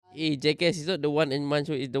Hey, Jackass is not the one and man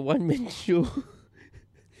show. It's the one man show.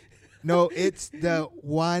 No, it's the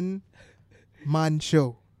one man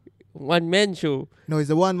show. One man show. No, it's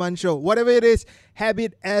the one man show. Whatever it is,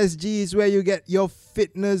 Habit SG is where you get your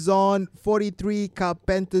fitness on. 43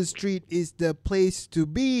 Carpenter Street is the place to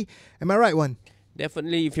be. Am I right, one?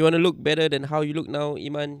 Definitely, if you want to look better than how you look now,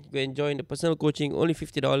 Iman, go and join the personal coaching. Only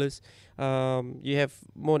 $50. You have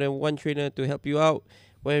more than one trainer to help you out.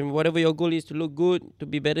 When whatever your goal is to look good, to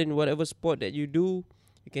be better in whatever sport that you do,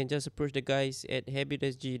 you can just approach the guys at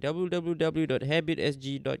HabitSG.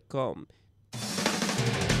 www.habitsg.com.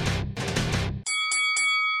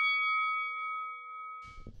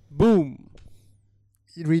 Boom.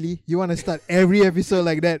 Really? You want to start every episode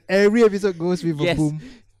like that? Every episode goes with a Yes. boom.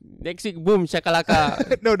 Next week, boom,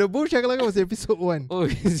 shakalaka. No, the boom shakalaka was episode 1. Oh,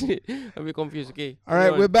 is it? I'm a bit confused. Okay. All right,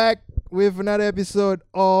 carry on. we're back with another episode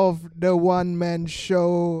of the One Man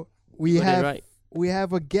Show. We Got it have right. we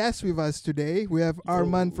have a guest with us today. We have Yo.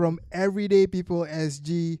 Arman from Everyday People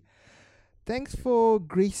SG. Thanks for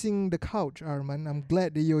gracing the couch, Arman. I'm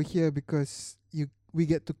glad that you're here because we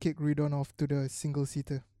get to kick Ridon off to the single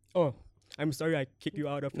seater. Oh, I'm sorry I kicked you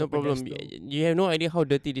out of No the problem. pedestal. You have no idea how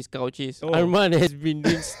dirty this couch is. Oh. Arman has been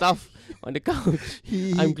doing stuff on the couch.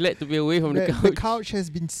 I'm glad to be away from the couch. The couch has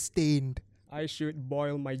been stained. I should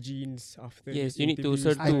boil my jeans after Yes, this you need to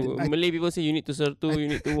interview. sertu. I- Malay people say you need to sertu. You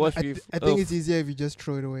need to wash with. I think earth. it's easier if you just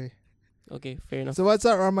throw it away. Okay, fair enough. So what's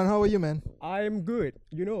up, Arman? How are you, man? I'm good.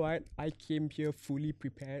 You know what? I came here fully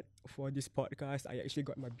prepared for this podcast. I actually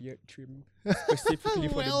got my beard trimmed specifically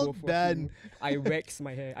for Well the both done. of you. I wax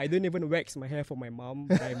my hair. I don't even wax my hair for my mom,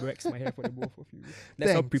 but I wax my hair for the both of you.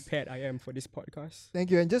 That's how Thanks. prepared I am for this podcast. Thank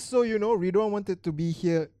you. And just so you know, Ridwan wanted to be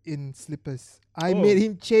here in slippers. I Oh. made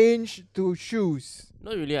him change to shoes.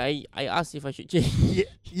 Not really. I asked if I should change. Yeah,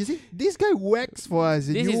 you see, this guy wax for us.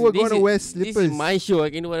 This You is- were this gonna is- wear This slippers. is my show. I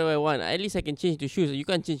can do whatever I want. At least I can change the shoes. You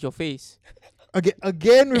can't change your face.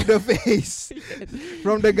 Again with the face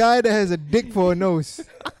from the guy that has a dick for a nose.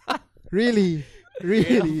 Really,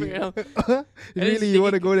 really, Fair enough, fair enough. At least really, he's you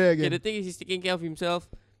want to taking- go there Okay, the again? thing is, he's taking care of himself.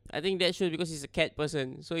 I think that shows because he's a cat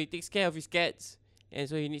person. So he takes care of his cats, and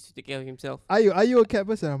so he needs to take care of himself. Are you a cat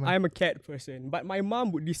person, Arman? I'm a cat person, but my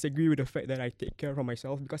mom would disagree with the fact that I take care of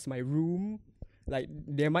myself because my room, like,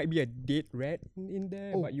 there might be a dead rat in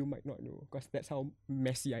there, Oh. but you might not know because that's how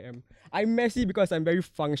messy I am. I'm messy because I'm very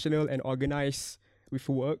functional and organized with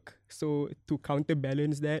work. So to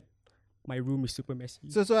counterbalance that, my room is super messy.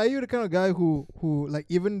 So are you the kind of guy who like,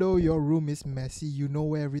 even though your room is messy, you know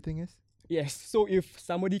where everything is? Yes. So if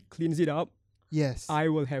somebody cleans it up, Yes. I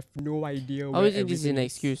will have no idea. I where always think this is an everything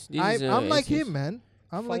excuse. This is I'm a like excuse. him, man.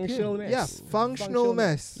 I'm like Functional him. mess. Yeah, functional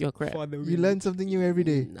mess. You're crap. for the You week. learn something new every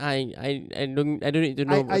day. I don't need to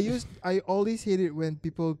know. I always hate it when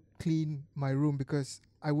people clean my room because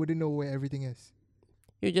I wouldn't know where everything is.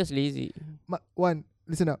 You're just lazy. One,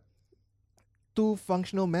 listen up. 2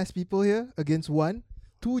 functional mess people here against 1.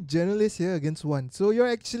 2 journalists here against 1. So you're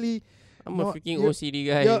actually I'm a No, freaking you're- OCD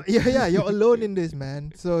guy. you're alone in this,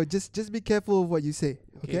 man. So just be careful of what you say.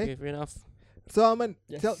 Okay. Fair enough. So Aman,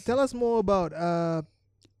 Yes. tell us more about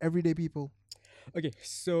Everyday People. Okay,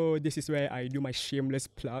 so this is where I do my shameless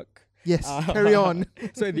plug. Yes, carry on.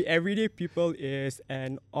 So the Everyday People is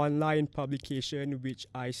an online publication which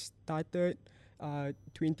I started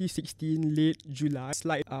 2016 late July. It's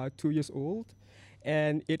like 2 years old,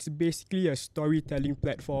 and it's basically a storytelling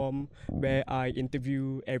platform where I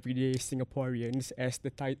interview everyday Singaporeans, as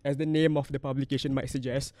the name of the publication might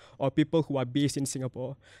suggest, or people who are based in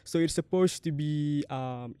Singapore. So it's supposed to be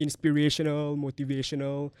inspirational,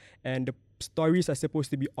 motivational, and the stories are supposed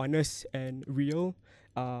to be honest and real.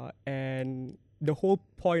 And the whole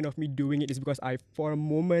point of me doing it is because for a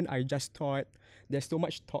moment, I just thought there's so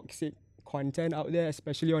much toxic content out there,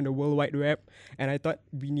 especially on the World Wide Web, and I thought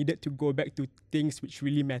we needed to go back to things which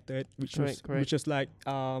really mattered, which Correct. was like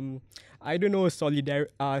I don't know,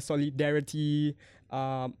 solidarity,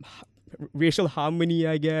 racial harmony,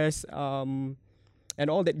 I guess, and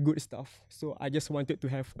all that good stuff. So I just wanted to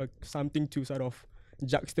have something to sort of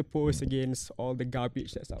juxtapose against all the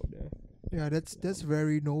garbage that's out there. Yeah, that's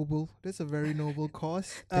very noble. That's a very noble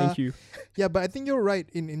cause. Thank you. Yeah, but I think you're right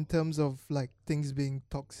in terms of like things being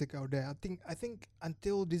toxic out there. I think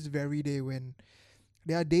until this very day, when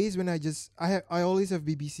there are days when I always have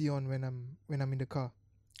BBC on when I'm in the car.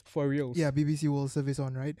 For real. Yeah, BBC World Service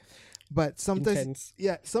on, right? But sometimes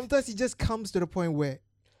Intense. sometimes it just comes to the point where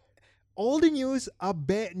all the news are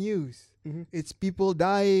bad news. Mhm. It's people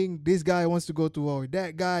dying. This guy wants to go to war with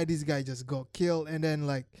that guy. This guy just got killed, and then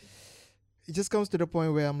like it just comes to the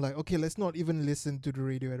point where I'm like, okay, let's not even listen to the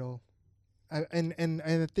radio at all. And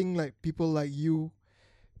I think like people like you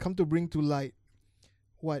come to bring to light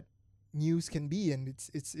what news can be, and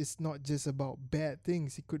it's not just about bad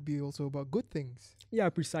things. It could be also about good things. Yeah,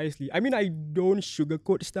 precisely. I mean, I don't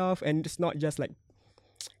sugarcoat stuff, and it's not just like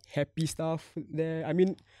happy stuff there. I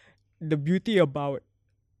mean, the beauty about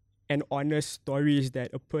an honest story is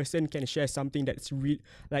that a person can share something that's real,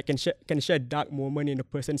 like can share a dark moment in a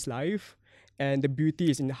person's life, and the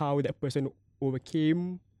beauty is in how that person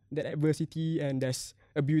overcame that adversity, and there's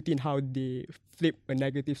a beauty in how they flip a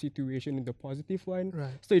negative situation into a positive one.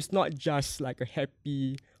 Right. So it's not just like a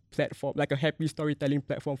happy platform, like a happy storytelling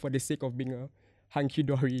platform for the sake of being a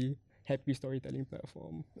hunky-dory happy storytelling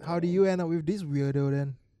platform. How do you end up with this weirdo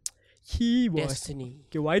then? He was Destiny.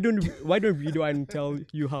 okay. Why don't Ridwan tell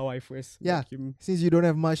you how I first Yeah. met him? Since you don't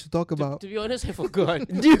have much to talk about. To be honest, I forgot. To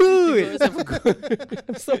be Dude, honest, I forgot.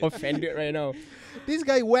 I'm so offended right now. This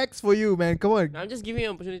guy wax for you, man. Come on. I'm just giving you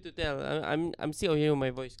an opportunity to tell. I'm sick of hearing my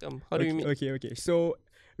voice. Come, how do you meet? Okay. So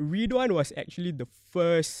Ridwan was actually the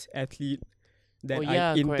first athlete that Oh I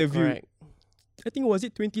yeah, interviewed. correct. I think was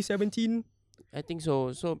it 2017? I think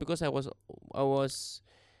so. So because I was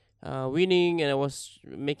winning and I was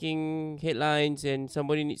making headlines, and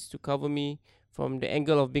somebody needs to cover me from the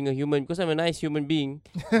angle of being a human, because I'm a nice human being,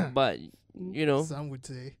 but you know, Some would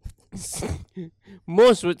say.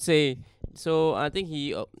 most would say. So I think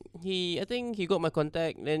he got my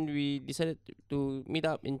contact. Then we decided to meet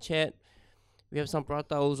up and chat. We have some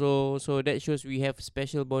prata also, so that shows we have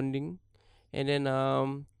special bonding. And then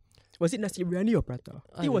Was it nasi biryani or prata?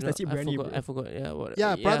 I think it was nasi biryani. bro. I forgot. Yeah, what?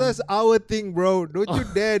 Yeah, brother's our thing, bro. Don't you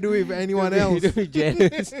dare do it with anyone else. Don't be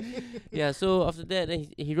jealous. Yeah. So after that, then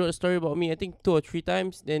he wrote a story about me. I think 2 or 3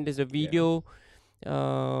 times. Then there's a video.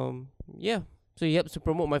 Yeah. So he helps to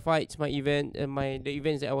promote my fights, my event, and the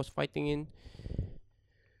events that I was fighting in.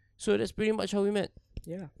 So that's pretty much how we met.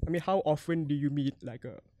 Yeah. I mean, how often do you meet like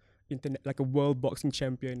a world boxing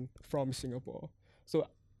champion from Singapore? So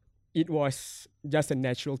it was just a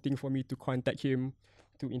natural thing for me to contact him,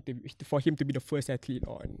 to interview, for him to be the first athlete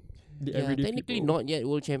on the Yeah, Everyday technically People. not yet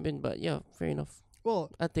world champion, but yeah, fair enough.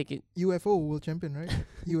 Well, I'll take it. UFO world champion, right?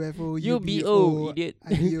 UFO, UBO, idiot.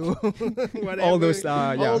 IBO, whatever. All those,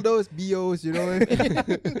 yeah. All those BOs, you know.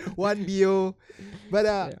 One BO. But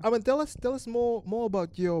Yeah. I mean, tell us more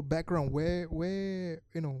about your background. Where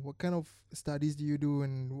what kind of studies do you do,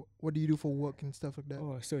 and what do you do for work and stuff like that?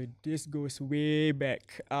 Oh, so this goes way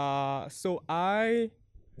back. So I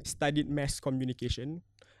studied mass communication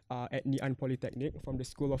at Ngee Ann Polytechnic from the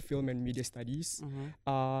School of Film and Media Studies.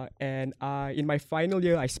 And in my final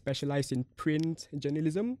year, I specialized in print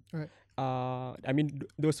journalism. Right. I mean,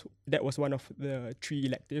 that was one of the 3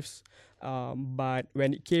 electives. But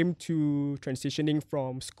when it came to transitioning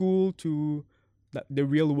from school to the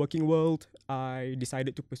real working world, I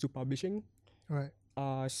decided to pursue publishing. Right.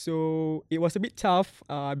 So it was a bit tough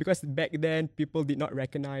because back then people did not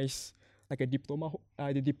recognize like a diploma.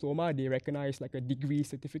 The diploma, they recognized like a degree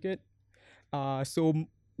certificate. So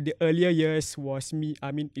the earlier years was me.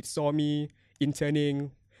 I mean, it saw me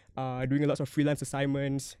interning, doing a lot of freelance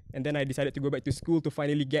assignments, and then I decided to go back to school to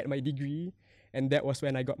finally get my degree, and that was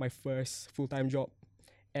when I got my first full-time job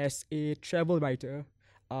as a travel writer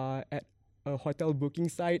at a hotel booking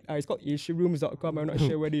site. It's called asiarooms.com. I'm not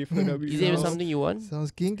sure whether you've heard of it. Is it something you want?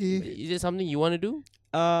 Sounds kinky. Is it something you want to do?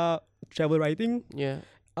 Travel writing. Yeah.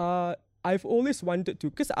 I've always wanted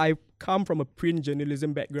to, because I come from a print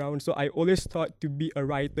journalism background, so I always thought to be a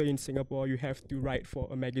writer in Singapore, you have to write for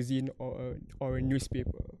a magazine or a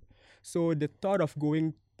newspaper. So the thought of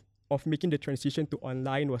making the transition to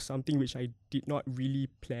online was something which I did not really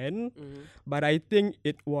plan, but I think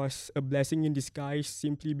it was a blessing in disguise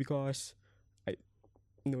simply because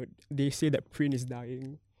they say that print is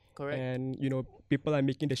dying. Correct. And people are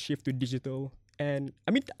making the shift to digital. And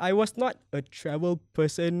I mean, I was not a travel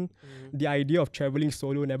person. The idea of traveling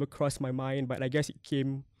solo never crossed my mind, but I guess it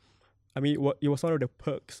came. I mean, it was one of the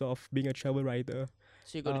perks of being a travel writer.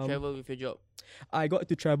 So you got to travel with your job. I got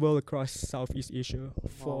to travel across Southeast Asia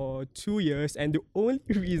for 2 years, and the only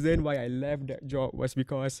reason why I left that job was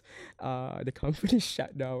because the company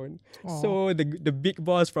shut down. So the big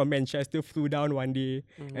boss from Manchester flew down one day,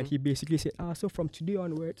 and he basically said, so from today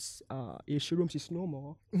onwards, Asia Rooms is no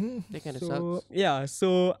more. That kind of So sucks. yeah,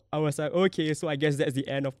 so I was like, okay, so I guess that's the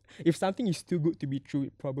end of. If something is too good to be true,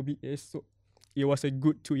 it probably is. So it was a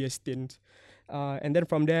good 2-year stint, and then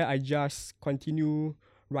from there I just continue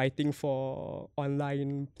writing for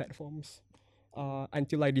online platforms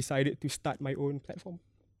until I decided to start my own platform.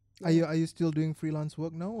 Are you still doing freelance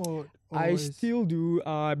work now, or I still do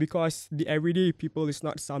because the Everyday People is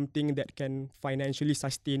not something that can financially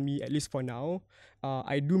sustain me, at least for now.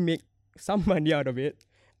 I do make some money out of it,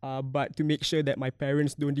 but to make sure that my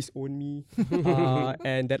parents don't disown me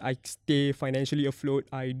and that I stay financially afloat,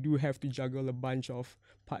 I do have to juggle a bunch of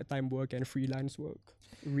part-time work and freelance work.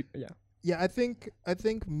 Yeah, I think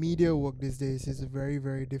media work these days is very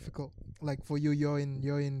very difficult. Like for you, you're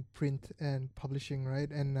in print and publishing, right?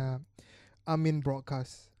 And I'm in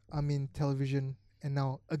broadcast, I'm in television, and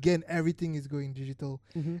now again everything is going digital.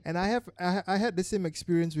 And I had the same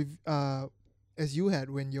experience with as you had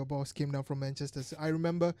when your boss came down from Manchester. So I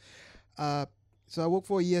remember, so I worked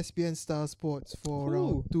for ESPN Star Sports for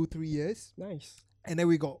around 2-3 years, Nice. and then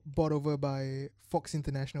we got bought over by Fox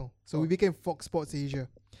International. So we became Fox Sports Asia.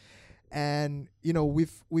 And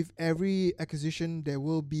with every acquisition there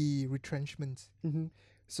will be retrenchments.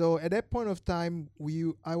 So at that point of time,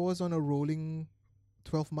 I was on a rolling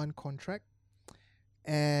 12-month contract,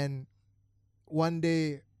 and one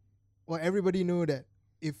day, well, everybody knew that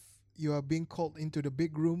if you are being called into the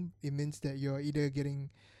big room, it means that you're either getting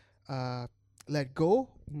let go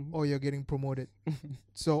or you're getting promoted.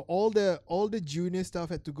 So all the junior staff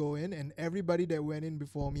had to go in, and everybody that went in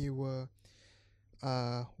before me were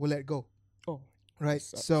let go. Oh, right.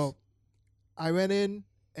 sucks. So I went in,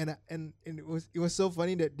 and it was so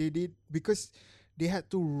funny that they did, because they had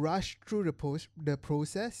to rush through the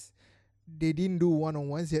process. They didn't do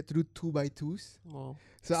one-on-ones; they had to do 2x2s. Wow.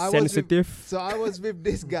 So I Sensitive. was with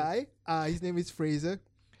this guy. His name is Fraser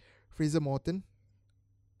Morton.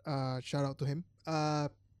 Shout out to him.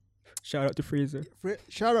 Shout out to Fraser.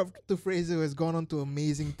 Shout out to Fraser, who has gone on to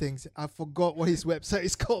amazing things. I forgot what his website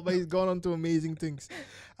is called, but he's gone on to amazing things.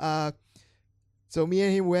 So me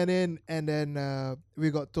and him went in, and then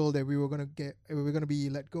we got told that we were gonna be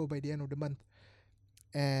let go by the end of the month.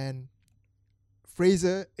 And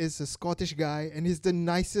Fraser is a Scottish guy, and he's the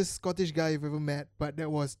nicest Scottish guy I've ever met. But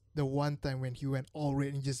that was the one time when he went all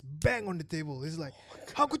red and just bang on the table. It's like,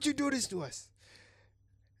 how could you do this to us?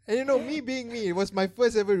 And me being me, it was my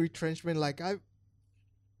first ever retrenchment. Like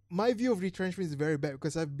my view of retrenchment is very bad,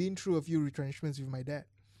 because I've been through a few retrenchments with my dad.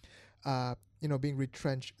 Being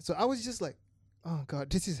retrenched. So I was just like, oh God,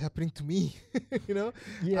 this is happening to me.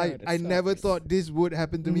 Yeah, I never thought this would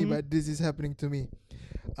happen to me, but this is happening to me.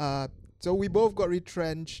 So we both got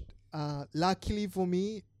retrenched. Luckily for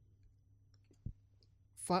me,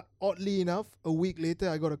 oddly enough, a week later,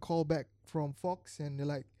 I got a call back from Fox, and they're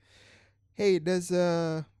like, hey, there's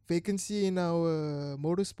a vacancy in our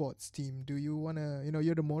motorsports team. Do you want to,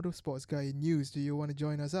 you're the motorsports guy in news. Do you want to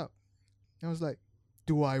join us up? I was like,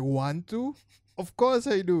 do I want to? Of course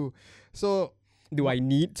I do. So, do I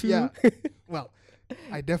need to? yeah, well,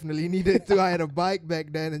 I definitely needed to. I had a bike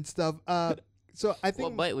back then and stuff. So I think,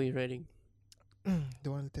 What bike were you riding?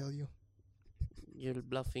 don't want to tell you. You're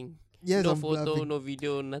bluffing. Yes, No I'm photo, bluffing. no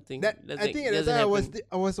video, nothing. I That's think at that doesn't time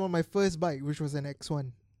I was on my first bike, which was an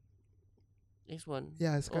X1. X1.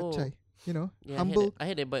 Yeah, it's got chai. Yeah, Humble. I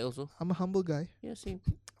had that bike also. I'm a humble guy. Yeah, same.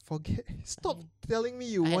 Forget. Stop telling me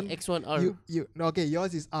you I had want X1R. no, okay,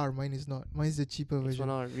 yours is R, mine is not. Mine is the cheaper version.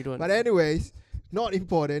 X1R, read one. But anyways, not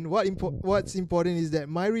important. What's important is that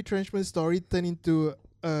my retrenchment story turned into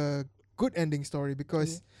a good ending story,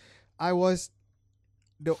 because I was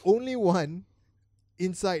the only one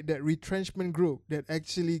inside that retrenchment group that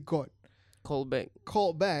actually got Call back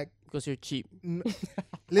called back. because you're cheap.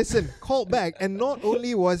 Listen, called back, and not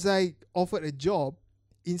only was I offered a job,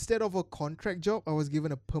 instead of a contract job, I was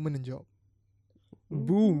given a permanent job.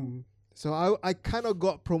 Boom. So I kind of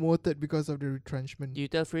got promoted because of the retrenchment. Do you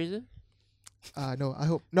tell Fraser? No, I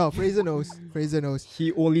hope no. Fraser knows. Fraser knows.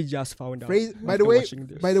 He only just found out. By after the way, watching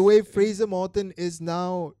this. Fraser Morton is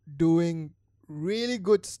now doing really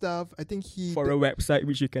good stuff. I think he for a website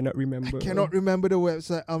which you cannot remember. I cannot remember the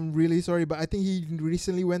website. I'm really sorry, but I think he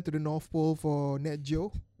recently went to the North Pole for Net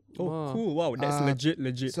Geo. Oh, Wow. cool! Wow, that's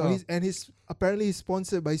legit. So he's apparently he's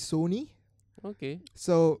sponsored by Sony. Okay.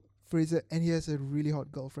 So Fraser, and he has a really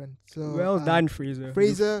hot girlfriend. So well done, Fraser.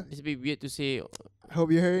 Fraser. It's a bit weird to say. I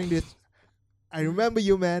hope you're hearing this. I remember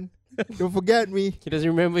you, man. Don't forget me. He doesn't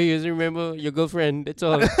remember. He doesn't remember your girlfriend. That's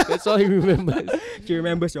all. That's all he remembers. He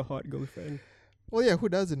remembers your hot girlfriend. Well, yeah, who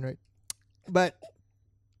doesn't, right? But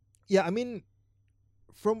yeah, I mean,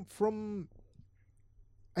 from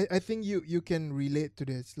I think you can relate to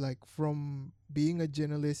this. Like, from being a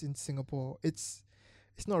journalist in Singapore, it's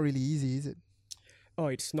not really easy, is it? Oh,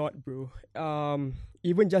 it's not, bro.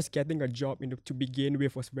 Even just getting a job to begin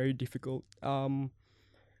with was very difficult.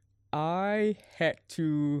 I had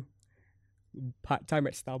to part-time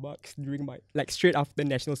at Starbucks during my straight after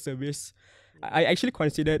national service. I actually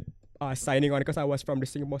considered signing on because I was from the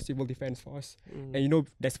Singapore Civil Defence Force, and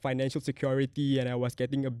there's financial security, and I was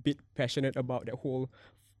getting a bit passionate about that whole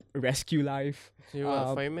rescue life. So you're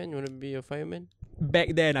a fireman? You want to be a fireman?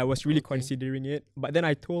 back then I was really Okay. considering it, but then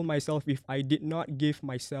I told myself if I did not give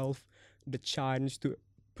myself the chance to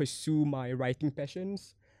pursue my writing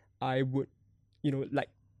passions, I would, like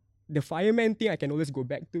the fireman thing, I can always go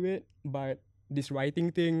back to it, but this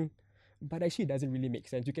writing thing, but actually it doesn't really make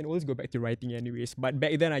sense. You can always go back to writing anyways. But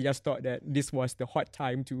back then I just thought that this was the hot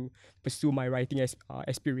time to pursue my writing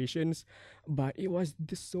aspirations, but it was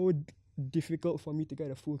so difficult for me to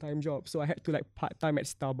get a full-time job. So I had to like part-time at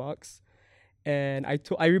Starbucks. And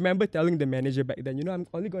I remember telling the manager back then, I'm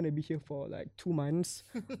only gonna be here for like 2 months.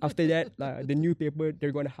 After that, the new paper,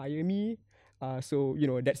 they're gonna hire me. So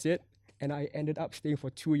that's it. And I ended up staying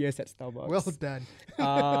for 2 years at Starbucks. Well done.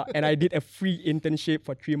 And I did a free internship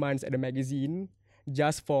for 3 months at a magazine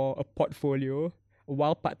just for a portfolio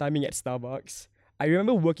while part-timing at Starbucks. I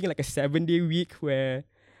remember working like a 7-day week where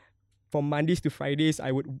from Mondays to Fridays,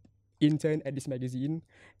 I would intern at this magazine.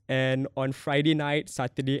 And on Friday night,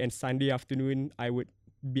 Saturday, and Sunday afternoon, I would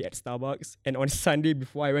be at Starbucks. And on Sunday,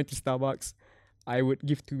 before I went to Starbucks, I would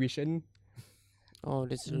give tuition. Oh,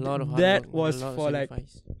 that's a lot of hard That work, was a lot of for like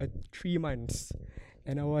sacrifice. 3 months.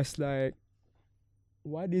 And I was like,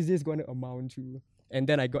 what is this going to amount to? And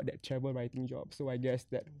then I got that travel writing job. So I guess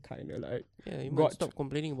that kind of like, Yeah, you got- must stop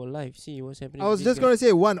complaining about life. See what's happening. I was just gonna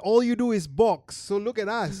say, one, all you do is box. So look at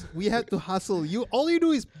us. We had to hustle. All you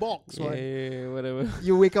do is box. Yeah, One. yeah, whatever.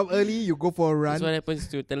 You wake up early, you go for a That's what run. happens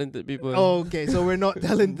to talented people. Oh, okay, so we're not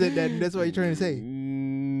talented then. That's what you're trying to say.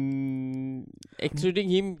 Excluding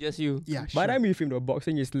him, just you. Yeah, but sure. I'm with him though.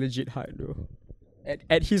 Boxing is legit hard though.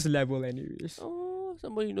 At his level anyways. Oh,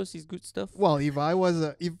 somebody knows his good stuff. Well, if I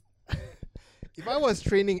was if I was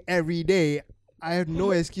training every day, I have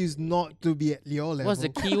no excuse not to be at your level. What's the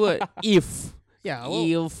keyword? If. Yeah,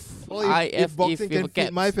 well, If. well, if boxing can with a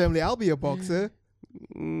fit my caps. family, I'll be a boxer.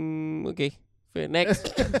 Okay. Fair.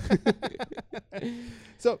 Next.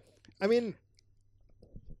 So, I mean,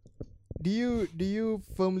 do you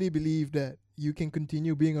firmly believe that you can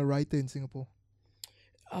continue being a writer in Singapore?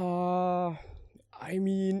 I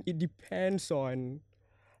mean, it depends on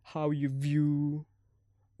how you view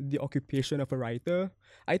the occupation of a writer.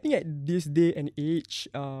 I think at this day and age,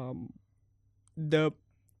 the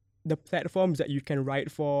platforms that you can write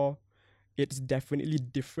for, it's definitely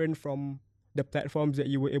different from the platforms that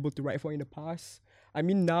you were able to write for in the past. I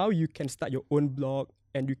mean, now you can start your own blog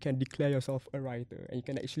and you can declare yourself a writer and you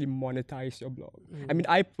can actually monetize your blog. I mean,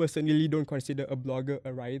 I personally don't consider a blogger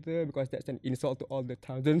a writer because that's an insult to all the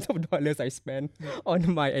thousands of dollars I spend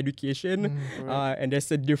on my education. And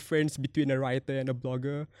there's a difference between a writer and a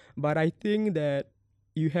blogger. But I think that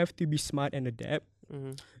you have to be smart and adapt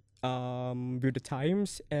with the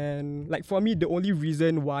times. And like for me, the only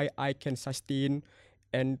reason why I can sustain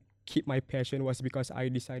and keep my passion was because I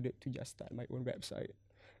decided to just start my own website.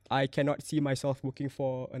 I cannot see myself working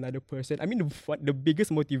for another person. I mean, the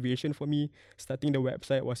biggest motivation for me starting the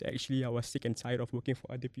website was actually I was sick and tired of working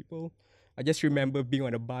for other people. I just remember being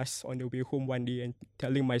on a bus on the way home one day and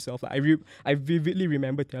telling myself, I vividly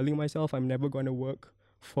remember telling myself I'm never going to work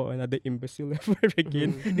for another imbecile ever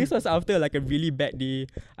again. This was after like a really bad day.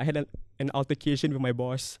 I had an altercation with my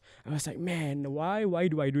boss. I was like, man, why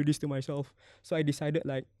do I do this to myself? So I decided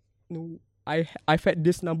like, no, I've had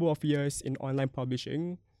this number of years in online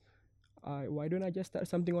publishing. Why don't I just start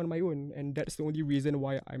something on my own? And that's the only reason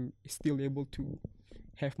why I'm still able to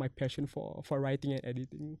have my passion for writing and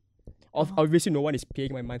editing. Obviously, no one is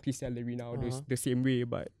paying my monthly salary now the same way,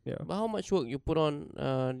 but yeah. But how much work you put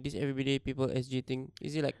on this Everyday People SG thing?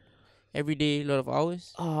 Is it like every day, a lot of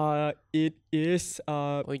hours? It is.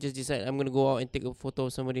 Or you just decide, I'm going to go out and take a photo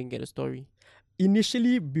of somebody and get a story?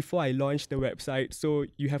 Initially, before I launched the website, so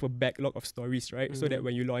you have a backlog of stories, right? So that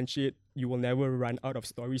when you launch it, you will never run out of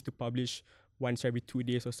stories to publish once every 2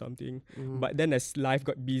 days or something. But then as life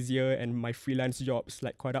got busier and my freelance jobs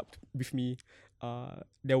like caught up with me,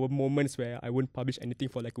 there were moments where I wouldn't publish anything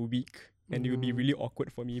for like a week, and it would be really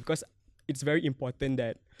awkward for me because it's very important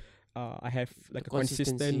that I have like a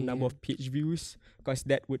consistent Consistency, number of page views, because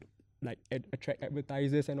that would like attract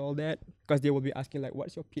advertisers and all that, because they will be asking like,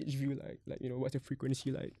 what's your page view like what's the frequency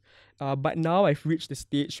like. But now I've reached the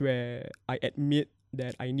stage where I admit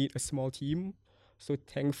that I need a small team. So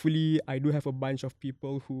thankfully I do have a bunch of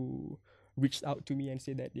people who reached out to me and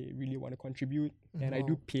said that they really want to contribute, and I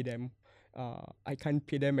do pay them. I can't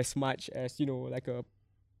pay them as much as like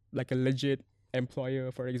a legit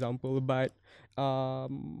employer, for example, but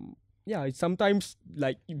yeah, sometimes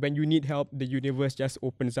like when you need help, the universe just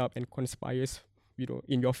opens up and conspires,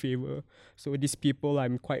 in your favor. So these people,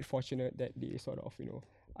 I'm quite fortunate that they sort of,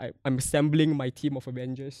 I'm assembling my team of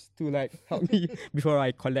Avengers to like help me before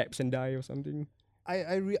I collapse and die or something.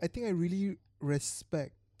 I think I really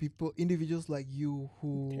respect people, individuals like you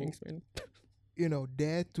who Thanks, man.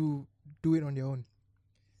 dare to do it on their own.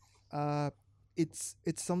 It's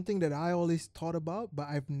something that I always thought about, but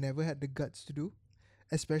I've never had the guts to do,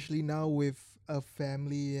 especially now with a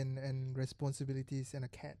family and responsibilities and a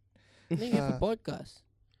cat. I think you have a podcast.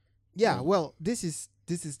 Yeah, Mm. well, this is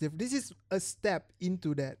different. This is a step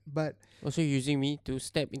into that, but Also using me to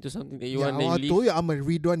step into something that you yeah, want I to told leave. you I'm a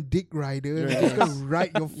Redon dick rider. You're I'm an just gonna ass.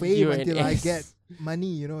 ride your fame You're an until I ass. get money.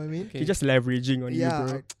 You know what I mean? Okay. He's just leveraging on Yeah, you,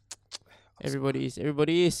 bro.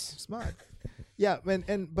 Everybody is. smart. Yeah,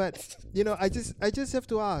 but I just have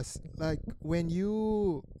to ask, like, when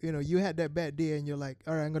you had that bad day and you're like,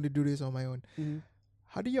 all right, I'm gonna do this on my own. Mhm.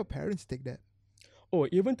 How do your parents take that? Oh,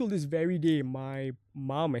 even till this very day, my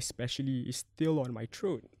mom especially is still on my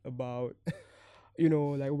throat about,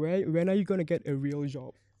 like when are you gonna get a real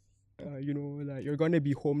job? Like you're gonna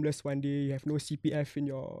be homeless one day. You have no CPF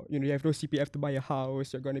you have no CPF to buy a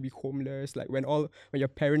house. You're gonna be homeless. Like when your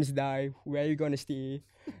parents die, where are you gonna stay?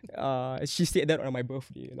 She said that on my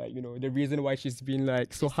birthday. Like the reason why she's been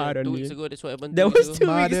like so It's hard on 2 me. weeks ago. That's what happened. That 2 weeks was ago.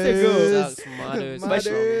 2 weeks Mothers. ago. Sucks, mothers. But she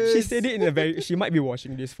Mothers. said it in a very. She might be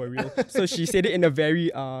watching this for real. So she said it in a very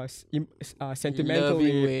sentimental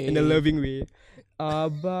Loving way, in a way. loving way.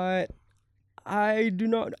 But I do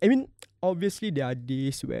not. I mean, obviously there are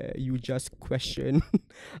days where you just question,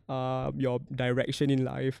 your direction in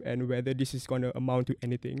life and whether this is gonna amount to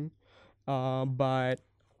anything. But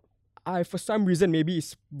for some reason, maybe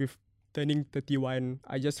it's with turning 31,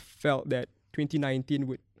 I just felt that 2019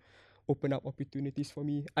 would open up opportunities for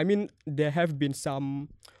me. I mean, there have been some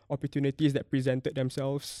opportunities that presented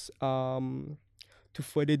themselves to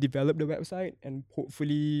further develop the website and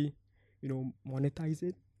hopefully, monetize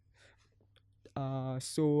it.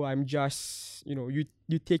 So I'm just,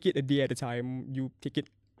 you take it a day at a time. You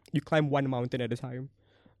climb one mountain at a time.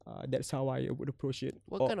 That's how I would approach it.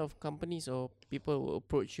 What kind of companies or people will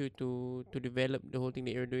approach you to develop the whole thing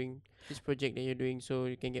that you're doing, this project that you're doing, so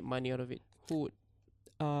you can get money out of it? Who would?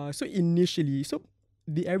 So initially,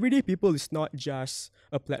 the everyday people is not just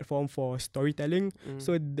a platform for storytelling. Mm.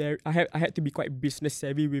 So I had to be quite business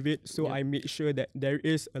savvy with it. So Yep. I made sure that there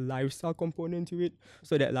is a lifestyle component to it,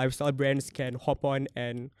 so that lifestyle brands can hop on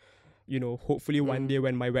and, hopefully one Mm. day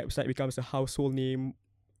when my website becomes a household name,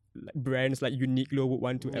 brands like Uniqlo would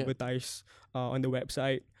want to Yep. advertise on the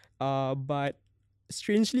website. But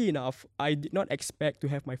strangely enough, I did not expect to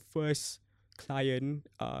have my first client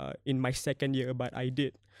in my second year, but I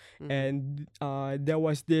did. Mhm. And there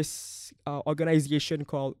was this organization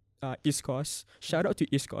called ISCOS. Shout out to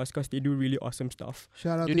ISCOS because they do really awesome stuff.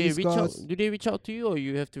 Shout out do to they East reach out? Coast. Do they reach out to you, or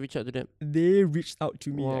you have to reach out to them? They reached out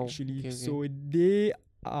to me Wow, actually. okay, okay. So they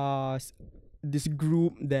are this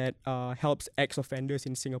group that helps ex-offenders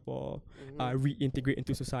in Singapore Mhm. reintegrate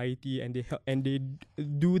into society, and they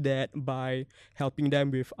do that by helping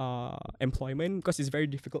them with employment, because it's very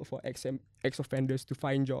difficult for ex-offenders to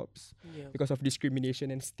find jobs Yeah. because of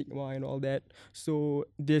discrimination and stigma and all that. So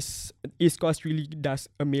this East Coast really does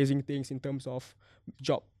amazing things in terms of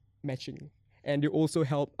job matching. And they also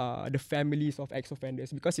help the families of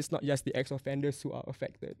ex-offenders, because it's not just the ex-offenders who are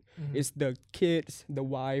affected. Mhm. It's the kids, the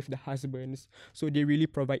wife, the husbands. So they really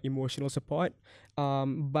provide emotional support.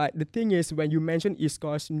 But the thing is, when you mention East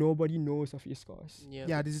Coast, nobody knows of East Coast.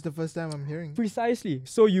 Yeah, this is the first time I'm hearing. Precisely.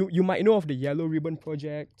 So you might know of the Yellow Ribbon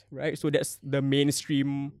Project, right? So that's the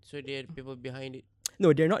mainstream. So there are people behind it.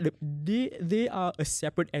 No, they're not. They are a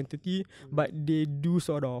separate entity, but they do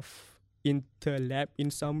sort of interlap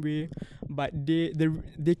in some way. But they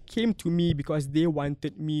came to me because they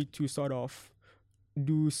wanted me to sort of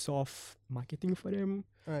do soft marketing for them.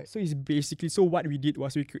 Right. So it's basically, so what we did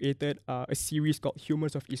was we created a series called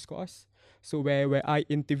Humans of East Coast. So where I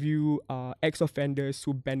interview ex-offenders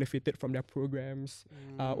who benefited from their programs,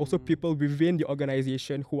 also Mm. people within the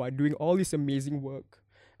organization who are doing all this amazing work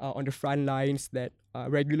on the front lines that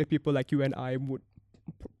regular people like you and I would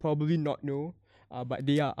probably not know, but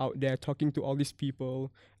they are out there talking to all these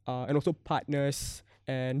people, and also partners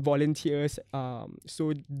and volunteers.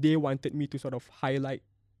 So they wanted me to sort of highlight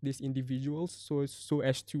these individuals, so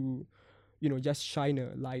as to, just shine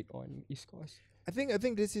a light on East Coast. I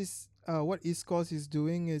think this is what East Coast is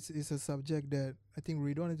doing is a subject that I think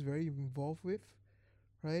Redon is very involved with,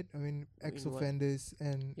 right? I mean, ex-offenders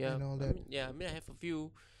and all that. I mean, I have a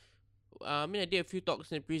few. I did a few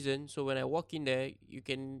talks in the prison. So when I walk in there, you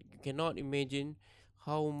cannot imagine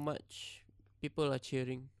how much people are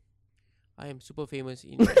cheering. I am super famous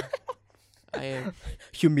in. I am.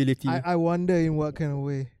 Humility. I wonder in what kind of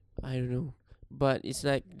way. I don't know, but it's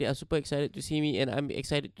like they are super excited to see me, and I'm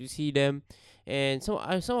excited to see them. And some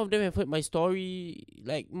of them have heard my story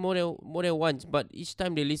like more than once, but each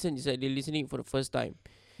time they listen, it's like they're listening for the first time.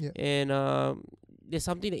 Yeah. And there's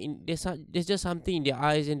something that there's just something in their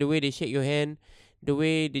eyes and the way they shake your hand, the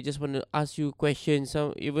way they just want to ask you questions.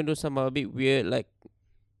 Some, even though some are a bit weird, like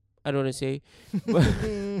I don't want to say,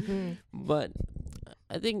 but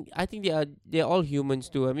I think they're all humans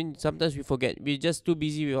too. I mean, sometimes we forget. We're just too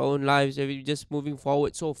busy with our own lives, and we're just moving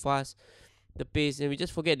forward so fast, the pace, and we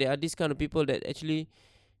just forget there are these kind of people that actually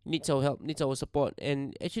needs our help, needs our support.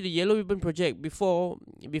 And actually, Yellow Ribbon Project, before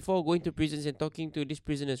going to prisons and talking to these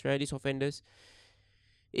prisoners, right, these offenders,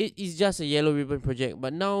 it is just a Yellow Ribbon Project.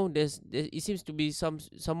 But now there it seems to be some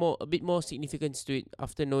more, a bit more significance to it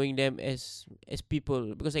after knowing them as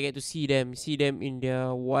people, because I get to see them in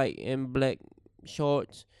their white and black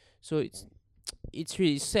shorts. So it's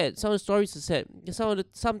really sad. Some stories are sad.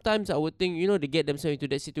 Sometimes I would think, they get themselves into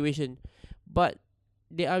that situation, but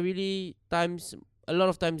they are really times. A lot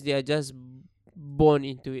of times they are just born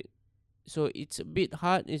into it. So it's a bit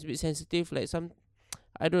hard. It's a bit sensitive. Like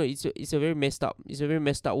I don't know. It's a very messed up. It's a very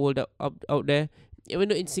messed up world out there. Even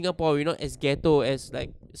though in Singapore we're not as ghetto as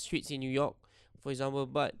like streets in New York, for example,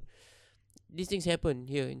 but these things happen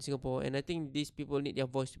here in Singapore, and I think these people need their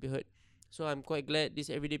voice to be heard. So I'm quite glad this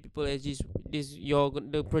Everyday People SG,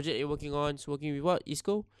 the project you're working on is working with what,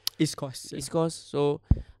 ISCO? It's cost. East Coast. So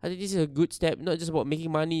I think this is a good step. Not just about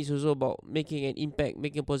making money, it's also about making an impact,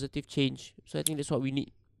 making a positive change. So I think that's what we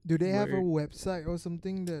need. Do they have a Word. website or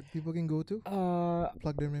something that people can go to?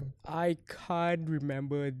 Plug them in. I can't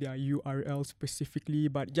remember their URL specifically,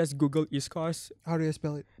 but just Google ISCOS, How do you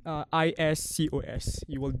spell it? ISCOS.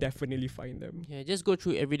 You will definitely find them. Yeah, just go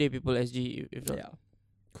through Everyday People SG if not. Yeah.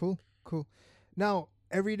 Cool. Now,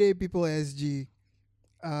 Everyday People SG,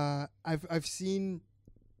 I've seen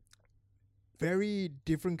very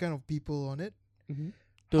different kind of people on it.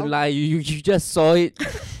 Don't How- lie, you just saw it.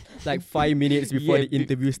 Like 5 minutes before Yeah, the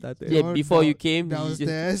interview started. Yeah, Or before you came, you just-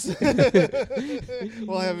 downstairs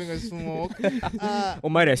while having a smoke. Or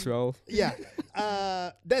might as well. Yeah,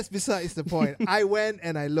 that's besides the point. I went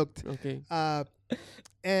and I looked. Okay.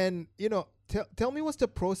 And tell me what's the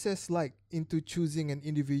process like into choosing an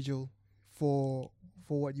individual for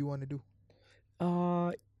what you want to do.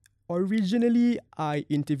 Originally, I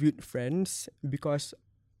interviewed friends because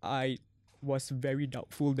I was very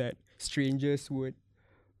doubtful that strangers would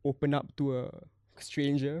open up to a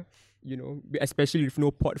stranger, especially with no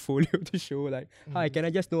portfolio to show. Like, hi, can I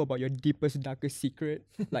just know about your deepest, darkest secret?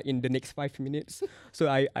 Like in the next 5 minutes. So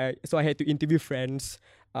I had to interview friends,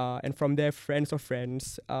 and from there, friends of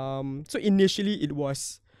friends. So initially, it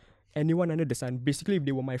was anyone under the sun. Basically, if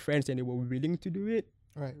they were my friends and they were willing to do it,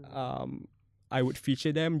 Right. I would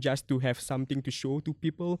feature them just to have something to show to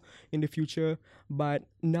people in the future. But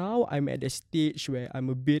now I'm at a stage where I'm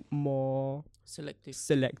a bit more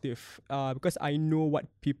selective, because I know what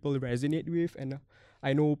people resonate with, and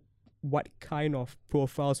I know what kind of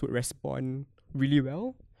profiles would respond really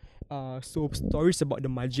well. So stories about the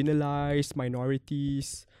marginalized,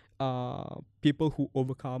 minorities, people who've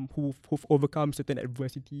overcome certain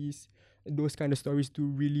adversities, those kind of stories do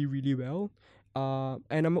really, really well.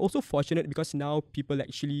 And I'm also fortunate because now people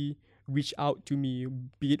actually reach out to me,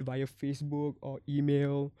 be it via Facebook or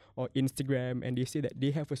email or Instagram, and they say that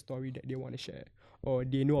they have a story that they want to share, or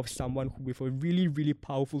they know of someone with a really, really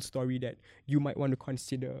powerful story that you might want to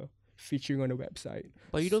consider featuring on a website.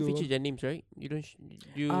 But you don't So feature their names, right? You don't.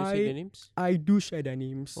 Do you say their names? I do share their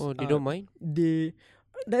names. Oh, they don't mind.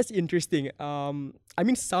 That's interesting. I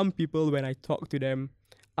mean, some people, when I talk to them,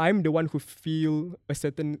 I'm the one who feel a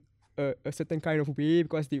certain kind of way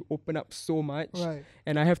because they open up so much, Right.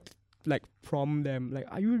 and I have to like prompt them, like,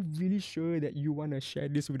 are you really sure that you want to share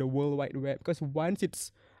this with the World Wide Web? Because once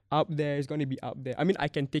it's up there, it's gonna be up there. I mean, I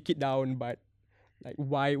can take it down, but like,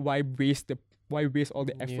 why waste all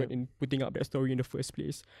the effort Yeah. in putting up that story in the first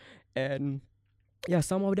place? And yeah,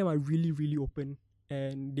 some of them are really, really open,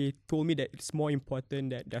 and they told me that it's more important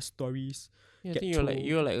that their stories. Yeah, I Get think to-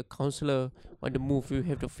 you're like a counselor on the move. You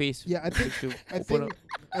have to face. Yeah, I think to I open think up.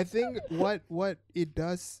 I think what it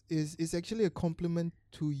does is actually a compliment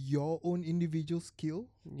to your own individual skill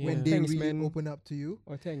when Yeah. they Thanks, really man. open up to you,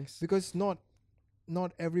 Oh, thanks. because not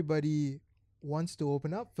everybody wants to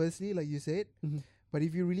open up, firstly, like you said. Mhm. But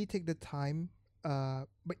if you really take the time,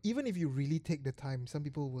 but even if you really take the time, some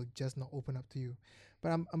people will just not open up to you.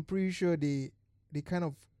 But I'm pretty sure they kind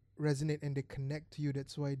of resonate and they connect to you.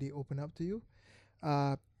 That's why they open up to you.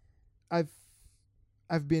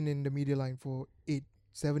 I've been in the media line for 8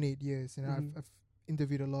 years, and Mhm. I've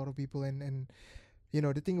interviewed a lot of people, and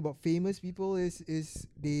the thing about famous people is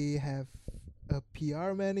they have a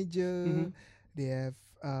PR manager, Mhm. They have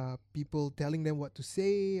people telling them what to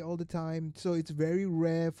say all the time. So it's very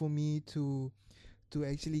rare for me to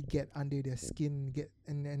actually get under their skin, get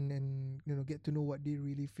and get to know what they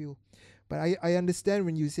really feel. But I understand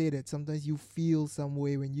when you say that sometimes you feel some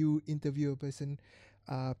way when you interview a person,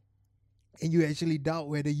 and you actually doubt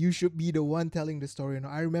whether you should be the one telling the story.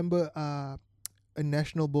 I remember a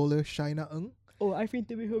national bowler, Shaina Ng. Oh, I've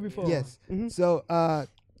interviewed her before. Yes. Mhm. So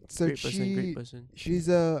Great person, great person. she's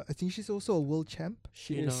I think she's also a world champ.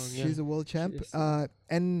 She You know, is. yeah. She's a world champ. is.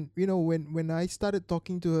 And when I started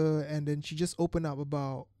talking to her, and then she just opened up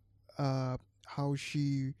about how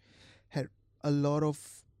she had a lot of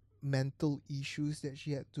mental issues that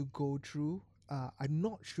she had to go through. I'm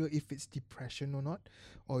not sure if it's depression or not,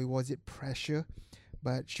 or was it pressure,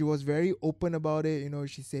 but she was very open about it.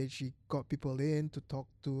 She said she got people in to talk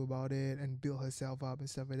to about it and build herself up and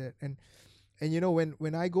stuff like that. And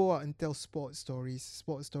when I go out and tell sports stories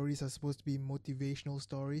are supposed to be motivational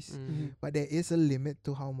stories, Mm. but there is a limit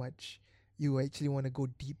to how much you actually want to go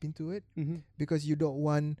deep into it, Mhm. because you don't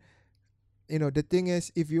want. The thing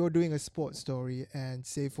is, if you're doing a sports story, and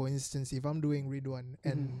say for instance, if I'm doing Ridwan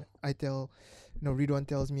and I tell, Ridwan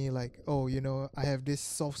tells me like, oh, I have this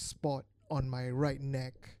soft spot on my right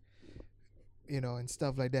neck, and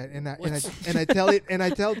stuff like that, and I tell it, and I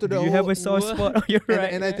tell to the Do whole, you have a soft What? spot on your and,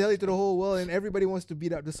 right? and I tell it to the whole world, and everybody wants to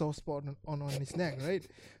beat up the soft spot on his neck, right?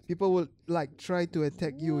 People will like try to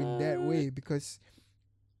attack you in that way, because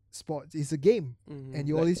sports is a game, Mhm. and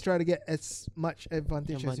you Like- always try to get as much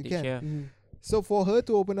advantage as you can. Yeah. Mhm. So for her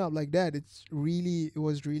to open up like that, it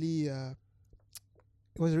was really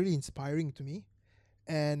inspiring to me,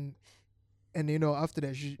 and after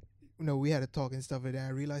that, we had a talk and stuff like that. I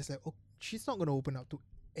realized that, oh, she's not gonna open up to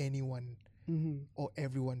anyone Mhm. or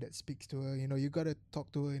everyone that speaks to her. You gotta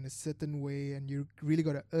talk to her in a certain way, and you really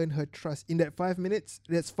gotta earn her trust. In that 5 minutes,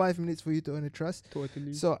 that's 5 minutes for you to earn her trust.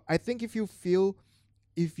 Totally. So I think if you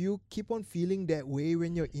keep on feeling that way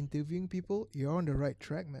when you're interviewing people, you're on the right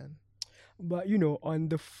track, man. But on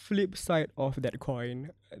the flip side of that coin,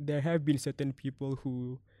 there have been certain people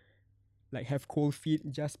who like have cold feet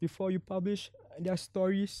just before you publish their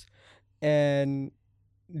stories, and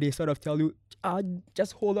they sort of tell you,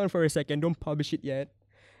 just hold on for a second, don't publish it yet,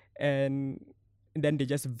 and then they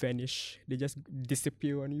just vanish, they just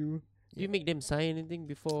disappear on you. You make them sign anything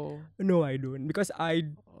before? No, I don't, because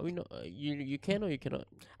You can or you cannot.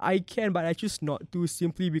 I can, but I choose not to,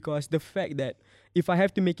 simply because the fact that if I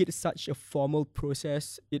have to make it such a formal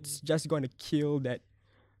process, it's just gonna kill that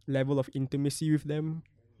level of intimacy with them.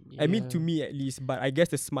 I mean, to Yeah. me at least. But I guess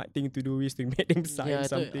the smart thing to do is to make them sign Yeah,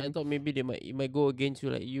 something. I thought maybe it might go against you,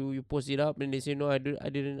 like you post it up, and they say no, I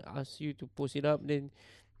didn't ask you to post it up. Then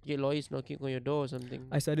you get lawyers knocking on your door or something.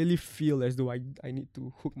 I suddenly feel as though I need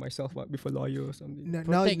to hook myself up with a lawyer or something.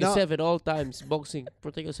 Protect yourself at all times. Boxing,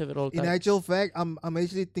 protect yourself at all in times. actual fact, I'm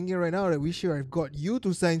actually thinking right now that we should have got you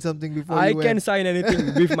to sign something before I you can went. sign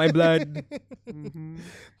anything with my blood. Mhm.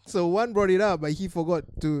 So one brought it up, but he forgot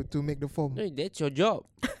to make the form. No, that's your job.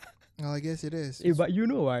 Well, I guess it is. But you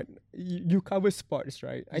know what? You cover sports,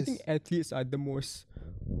 right? I think Yes. athletes are the most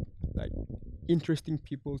like interesting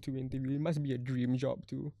people to interview. It must be a dream job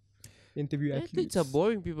to interview athletes. Athletes are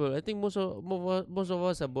boring people. I think most of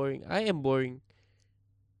us are boring. I am boring,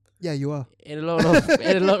 Yeah, you are. and a lot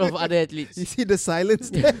of other athletes. You see the silence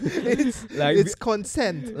there? Like it's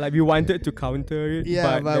consent. Like we wanted to counter it, Yeah,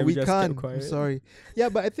 but but then we just kept can't. I'm quiet. sorry. Yeah,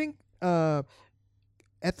 but I think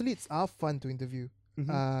athletes are fun to interview.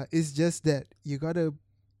 Mhm. It's just that you gotta,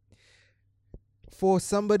 for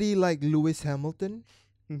somebody like Lewis Hamilton.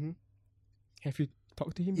 Mhm. Have you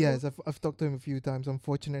talked to him? Yes, before? I've talked to him a few times. I'm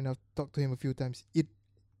fortunate enough to talk to him a few times.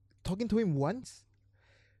 Talking to him once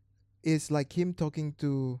is like him talking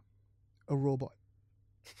to a robot.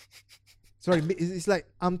 Sorry, it's like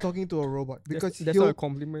I'm talking to a robot, because that's not a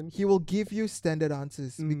compliment. he will give you standard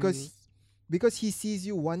answers, Mm. because he sees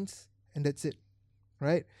you once and that's it,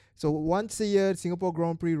 right? So once a year, Singapore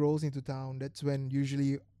Grand Prix rolls into town. That's when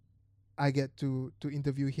usually I get to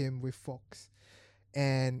interview him with Fox,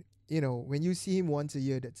 and when you see him once a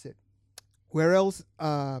year, that's it. Where else?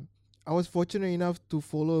 I was fortunate enough to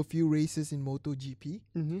follow a few races in MotoGP,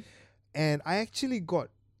 Mm-hmm. and I actually got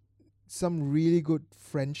some really good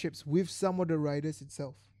friendships with some of the riders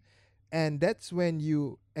itself. And that's when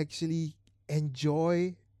you actually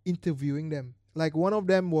enjoy interviewing them. Like one of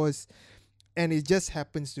them was, and it just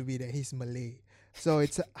happens to be that he's Malay. So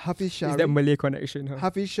it's Hafiz Is that Sharin. Malay connection? Huh?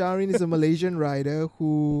 Hafiz Sharin is a Malaysian rider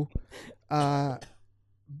who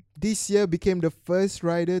this year became the first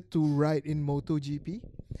rider to ride in MotoGP.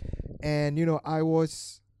 And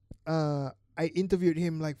I I interviewed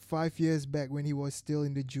him like 5 years back when he was still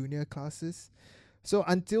in the junior classes. So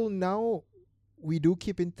until now, we do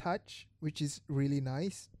keep in touch, which is really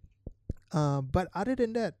nice. But other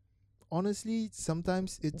than that, honestly,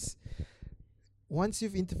 sometimes it's once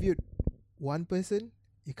you've interviewed one person,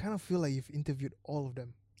 you kind of feel like you've interviewed all of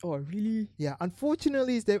them. Oh, really? Yeah,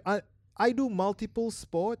 unfortunately, is that I do multiple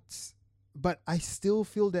sports, but I still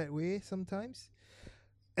feel that way sometimes,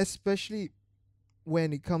 especially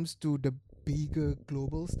when it comes to the bigger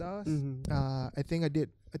global stars. Mhm. I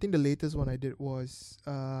think the latest one I did was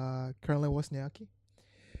Caroline Wozniacki,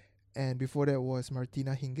 and before that was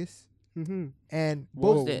Martina Hingis, Mhm. and Whoa.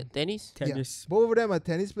 both What's that? Tennis? Tennis. both of them are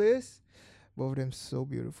tennis players. Both of them so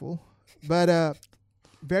beautiful, but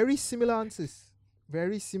very similar answers.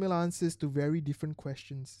 Very similar answers to very different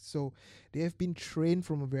questions. So they have been trained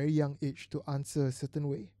from a very young age to answer a certain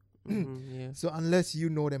way. Yeah. So unless you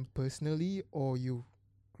know them personally or you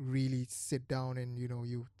really sit down and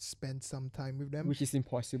you spend some time with them, Which is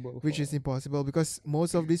impossible. which is impossible because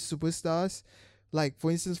most of these superstars, like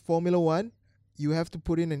for instance Formula One, you have to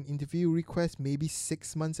put in an interview request maybe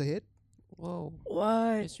 6 months ahead. Whoa.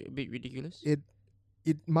 What? That's a bit ridiculous.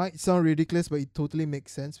 It might sound ridiculous, but it totally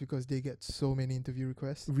makes sense because they get so many interview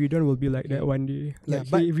requests. Ridwan will be like that Okay. one day. Yeah, Like,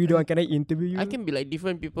 but- hey, Ridwan, can I interview you? I can be like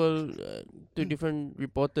different people to different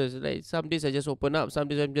reporters. Like some days I just open up, some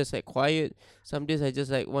days I'm just like quiet, some days I just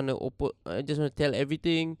like want to I just want to tell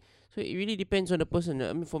everything. So it really depends on the person.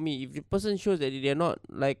 I mean, for me, if the person shows that they're not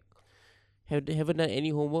like haven't done any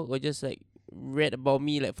homework or just like read about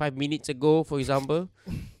me like 5 minutes ago, for example,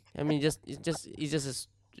 I mean, it's just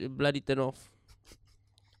a bloody turn off.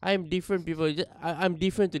 I'm different people. I'm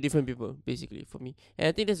different to different people, basically, for me. And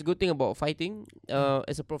I think that's a good thing about fighting.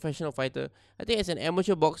 As a professional fighter, I think as an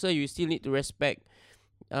amateur boxer, you still need to respect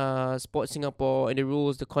Sport Singapore and the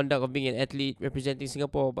rules, the conduct of being an athlete representing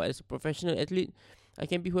Singapore. But as a professional athlete, I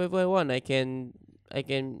can be whoever I want. I can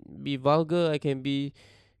be vulgar. I can be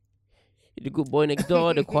the good boy next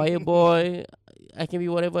door, the quiet boy. I can be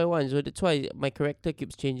whatever I want. So that's why my character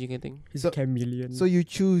keeps changing, I think. He's So- a chameleon. So you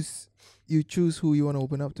choose who you want to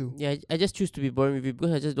open up to. Yeah, I just choose to be boring with you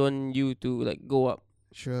because I just don't want you to like go up.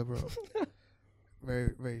 Sure, bro.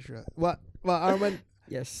 Very, very sure. Well, Arman,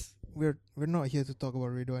 yes. we're not here to talk about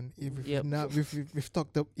Ridwan. Yep. We've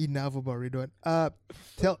talked enough about Ridwan.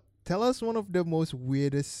 Tell us one of the most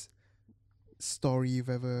weirdest story you've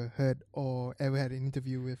ever heard or ever had an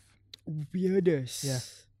interview with. Weirdest. Yeah.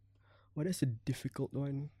 Well, that's a difficult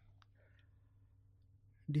one.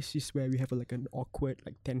 This is where we have like an awkward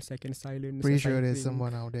 10-second silence. Pretty as I sure there's think.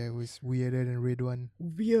 someone out there who's weirder than Ridwan.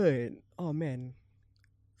 Weird. Oh man.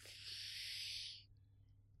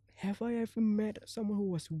 Have I ever met someone who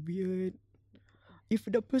was weird? If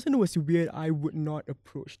the person was weird, I would not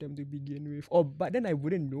approach them to begin with. Oh, but then I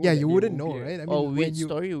wouldn't know. Yeah, that you they wouldn't were know, weird. right? I mean, Or when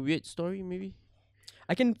weird story, maybe.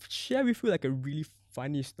 I can share with you like a really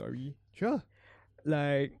funny story. Sure.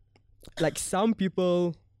 Like some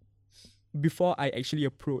people, before I actually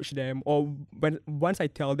approach them, or once I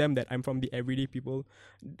tell them that I'm from the everyday people,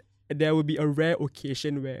 there will be a rare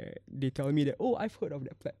occasion where they tell me that, oh, I've heard of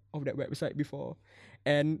that website before,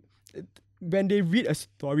 and when they read a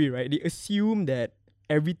story, right, they assume that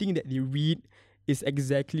everything that they read is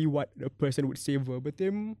exactly what the person would say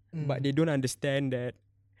verbatim, but they don't understand that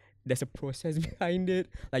there's a process behind it.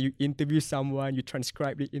 Like you interview someone, you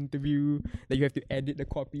transcribe the interview, then you have to edit the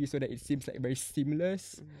copy so that it seems like very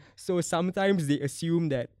seamless. So sometimes they assume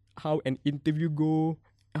that how an interview goes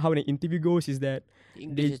is that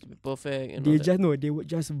English has to be perfect. And they all that. they would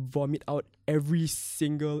just vomit out every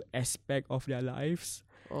single aspect of their lives,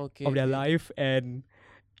 Okay. of their life. And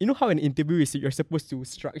you know how an interview is, you're supposed to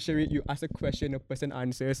structure it, you ask a question, a person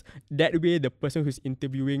answers. That way the person who's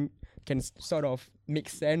interviewing can sort of make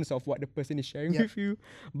sense of what the person is sharing Yep. with you.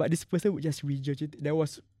 But this person would just regurgitate. There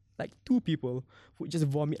was like 2 people who just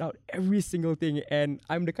vomit out every single thing, and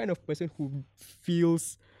I'm the kind of person who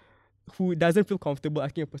doesn't feel comfortable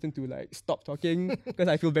asking a person to like stop talking because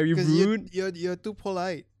I feel very Because rude. you're too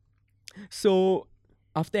polite. So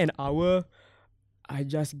after an hour, I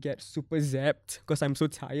just get super zapped because I'm so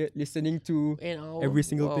tired listening to An hour? every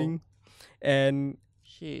single Wow. thing. And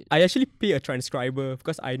Shit. I actually pay a transcriber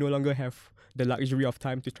because I no longer have the luxury of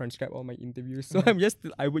time to transcribe all my interviews. So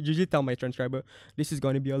I would usually tell my transcriber, this is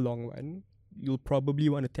going to be a long one. You'll probably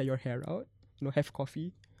want to tear your hair out, have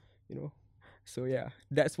coffee, So yeah,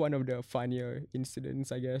 that's one of the funnier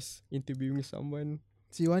incidents, I guess, interviewing someone.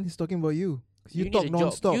 Siwan is talking about you. You You talk need a job.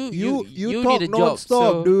 non-stop. You You need talk a job,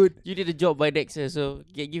 non-stop, so dude. You did a job by Dexter, so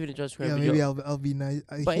give it a chance for Yeah, every maybe job. I'll be nice.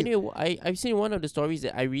 But anyway, I've seen one of the stories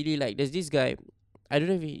that I really like. There's this guy. I don't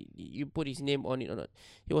know if you put his name on it or not.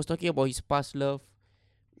 He was talking about his past love,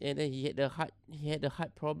 and then he had the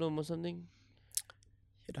heart problem or something.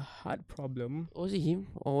 He had a heart problem. Was it him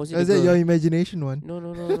or was it Is the that girl? your imagination one?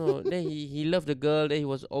 No. Then he loved the girl. Then he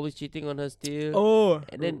was always cheating on her still. Oh,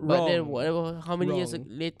 And then, wrong. but then whatever, how many years Wrong.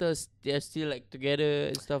 later they're still like together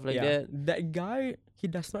and stuff like that. That guy, he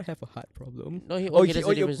does not have a heart problem. No, he Oh, okay, that's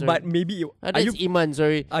a different story. but maybe are That's you Iman.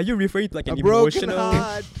 Sorry, referring to like A an broken emotional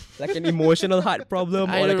heart. like an emotional heart problem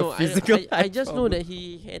I or like don't know. a physical I heart just know problem? that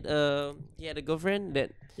he had a girlfriend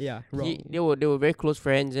that Yeah, wrong. they were very close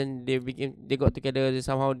friends, and they got together.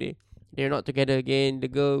 Somehow they're not together again. The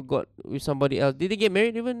girl got with somebody else. Did they get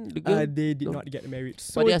married even? The girl, They did No. not get married.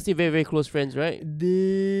 So but they are still very very close friends, right?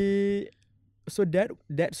 so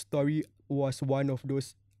that story was one of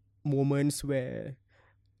those moments where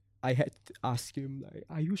I had to ask him like,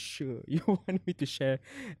 are you sure you want me to share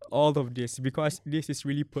all of this, because this is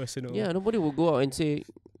really personal? Yeah, nobody will go out and say,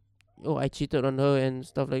 "Oh, I cheated on her" and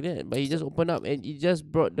stuff like that. But he just opened up, and it just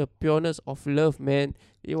brought the pureness of love, man.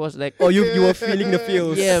 It was like, Oh, you were feeling the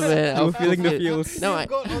feels. yeah, man. You I were feeling the feel- feels. Now You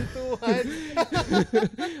got onto one.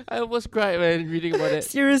 I almost cried, man, reading about that.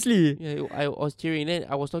 Seriously. Yeah, I was tearing. Then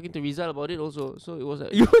I was talking to Rizal about it also. So it was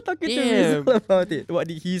like, You were talking to Damn. Rizal about it. What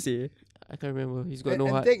did he say? I can't remember. He's got and, no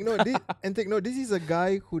and heart. take note, this is a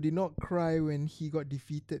guy who did not cry when he got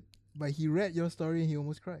defeated, but he read your story and he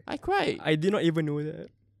almost cried. I cried. I did not even know that.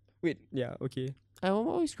 Wait, yeah, okay. I'm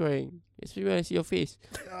always crying, especially when I see your face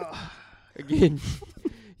again.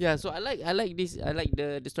 Yeah, so I like this. I like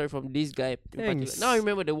the story from this guy in particular. Thanks. Now I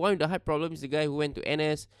remember the one with the heart problem is the guy who went to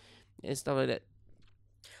NS and stuff like that.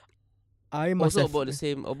 I must Also have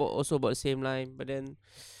about the same line, but then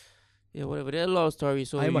yeah, whatever. There are a lot of stories.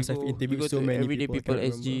 So I you must have go, interviewed you go so to many Everyday people, I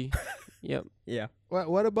People can't SG. Yep. yeah.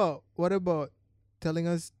 What about telling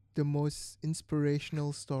us the most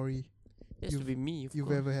inspirational story Has to be me. Of Oh. you've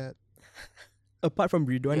course. ever had? Apart from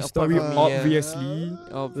Ridwan's Yeah, apart story, from me, yeah. obviously.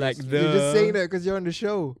 Like Obviously. the You're just saying that because you're on the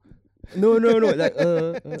show. No, like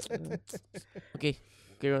Okay,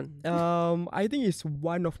 carry on. I think it's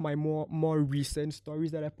one of my more recent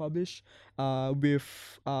stories that I published with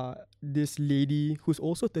this lady who's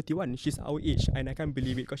also 31. She's our age, and I can't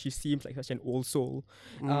believe it because she seems like such an old soul.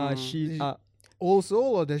 She's Old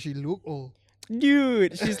soul, or does she look old?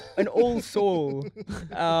 dude, she's an old soul.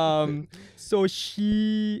 So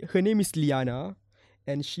her name is Liana,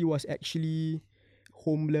 and she was actually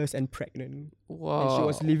homeless and pregnant. Wow. And she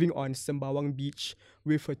was living on Sembawang Beach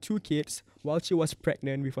with her 2 kids while she was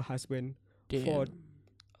pregnant with her husband. For Damn.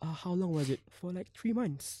 how long was it? For like 3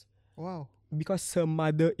 months. Wow. Because her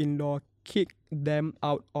mother-in-law kicked them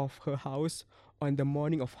out of her house on the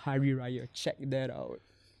morning of Hari Raya. Check that out.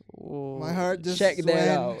 Oh. My heart just Check that went.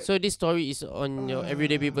 out. So this story is on your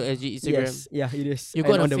Everyday People SG Instagram. Yes, yeah, it is. You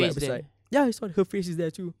And got on her the face website. there. Yeah, it's on her face is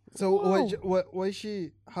there too. So Wow. what was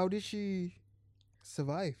she? How did she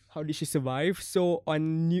survive? How did she survive? So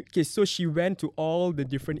so she went to all the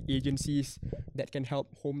different agencies that can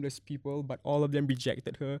help homeless people, but all of them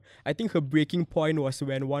rejected her. I think her breaking point was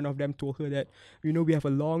when one of them told her that, we have a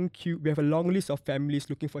long queue, we have a long list of families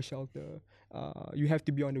looking for shelter. You have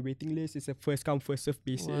to be on the waiting list. It's a first come first serve What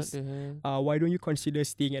basis. the hell? Why don't you consider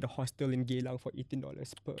staying at a hostel in Geylang for $18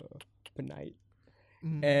 per night?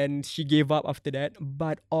 Mm. And she gave up after that.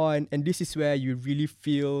 And this is where you really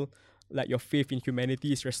feel like your faith in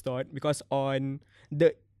humanity is restored, because on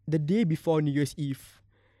the day before New Year's Eve,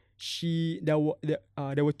 there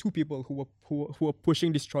were 2 people who were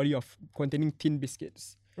pushing this trolley of containing tin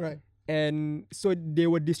biscuits, Right. and so they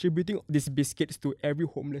were distributing these biscuits to every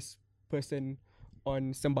homeless person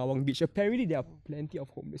on Sembawang Beach. Apparently, there are plenty of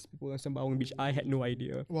homeless people on Sembawang Beach. I had no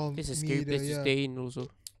idea. Well, It's a me scary either, place to yeah. stay in also.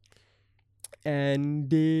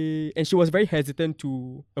 And she was very hesitant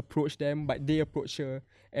to approach them, but they approached her,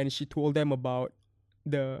 and she told them about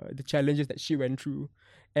the challenges that she went through.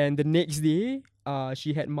 And the next day,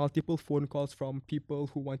 she had multiple phone calls from people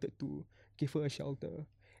who wanted to give her a shelter,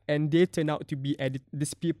 and they turned out to be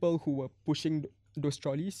these people who were pushing those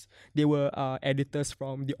trolleys. They were editors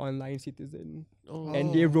from the Online Citizen, Oh.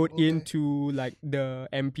 and they wrote okay. into like the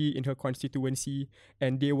MP in her constituency,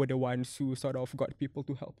 and they were the ones who sort of got people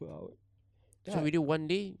to help her out. So within one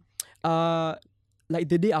day, Like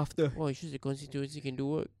the day after. wow, it's just the constituency can do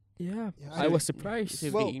work. Yeah, Yeah, I I- was So surprised.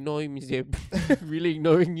 if Well- they ignore him, means they're really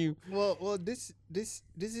ignoring you. Well, this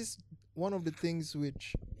is one of the things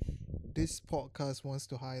which this podcast wants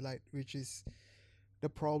to highlight, which is the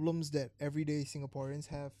problems that everyday Singaporeans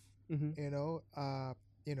have. Mhm.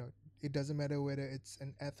 It doesn't matter whether it's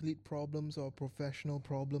an athlete problems or professional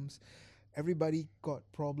problems. Everybody got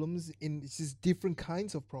problems it's just different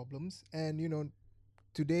kinds of problems. And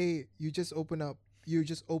today you just open up you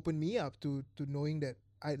just opened me up to knowing that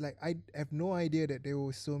I have no idea that there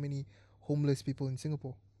were so many homeless people in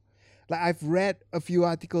Singapore. Like I've read a few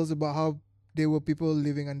articles about how there were people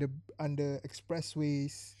living under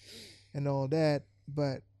expressways and all that,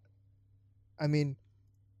 but I mean,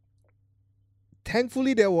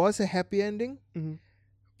 thankfully there was a happy ending,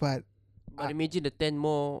 but But imagine the 10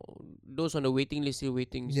 more, those on the waiting list still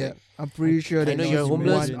waiting. It's yeah, like, I'm pretty sure I that know it's you're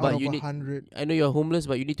homeless, one but out you of need- 100. I know you're homeless,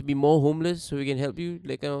 but you need to be more homeless so we can help you.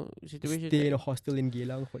 Like kind of situation. Stay in a hostel in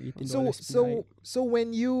Geylang for $18 So per night. so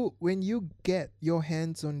when you get your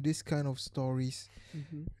hands on this kind of stories,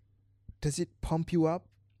 does it pump you up?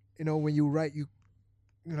 You know, when you write, you're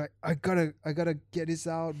like, I gotta get this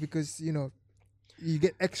out because you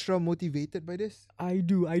get extra motivated by this. I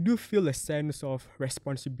do feel a sense of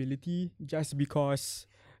responsibility just because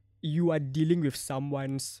you are dealing with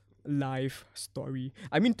someone's life story.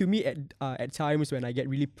 I mean, to me, at times when I get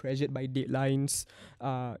really pressured by deadlines,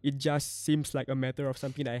 it just seems like a matter of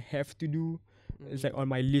something I have to do. It's like on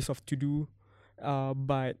my list of to do.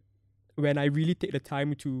 But when I really take the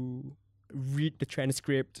time to read the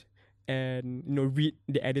transcript and read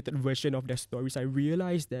the edited version of their stories, I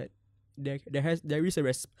realize that there is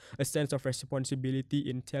a sense of responsibility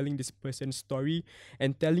in telling this person's story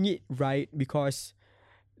and telling it right, because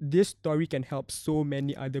this story can help so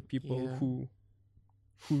many other people Yeah.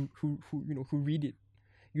 who read it.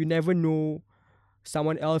 You never know,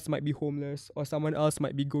 someone else might be homeless or someone else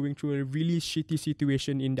might be going through a really shitty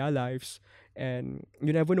situation in their lives, and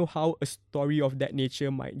you never know how a story of that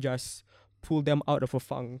nature might just pull them out of a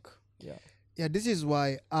funk. Yeah, this is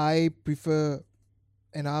why I prefer,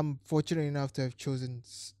 and I'm fortunate enough to have chosen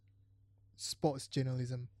sports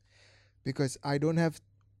journalism, because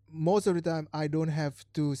most of the time I don't have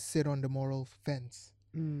to sit on the moral fence.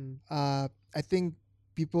 I think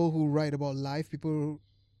people who write about life,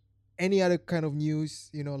 any other kind of news,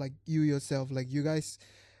 like you yourself, like you guys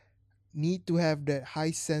need to have that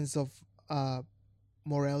high sense of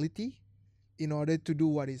morality in order to do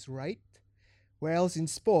what is right. Whereas in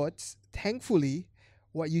sports, thankfully,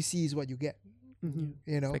 what you see is what you get.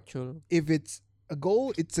 Factual. If it's a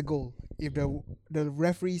goal, it's a goal. If the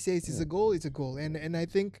referee says it's a goal, it's a goal. And I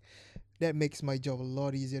think that makes my job a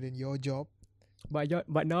lot easier than your job.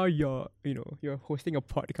 But now you're hosting a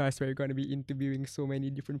podcast where you're going to be interviewing so many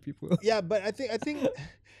different people. Yeah, but I think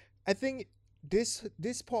this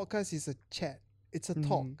podcast is a chat. It's a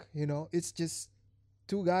talk. It's just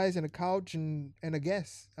two guys and a couch and a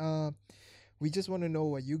guest. We just want to know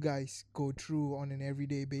what you guys go through on an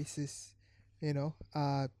everyday basis.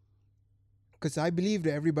 Because I believe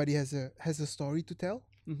that everybody has a story to tell,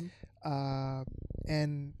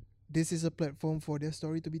 and this is a platform for their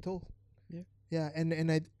story to be told.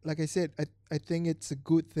 And I, like I said, I think it's a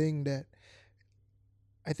good thing that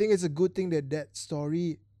that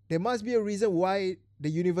story, there must be a reason why the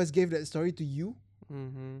universe gave that story to you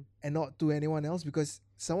and not to anyone else, because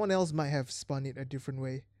someone else might have spun it a different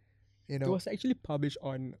way. It was actually published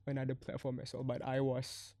on another platform as well, but I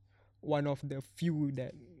was one of the few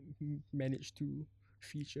that managed to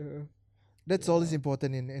feature. That's always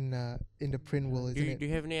important in the print world, isn't it? Do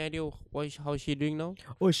you have any idea how she's doing now?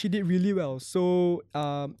 Oh, she did really well. So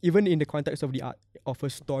even in the context of the art of her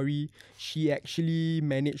story, she actually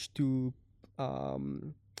managed to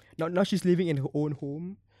now she's living in her own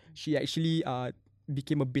home. She actually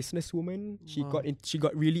became a businesswoman. She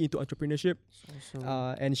got really into entrepreneurship.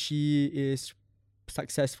 Awesome. And she is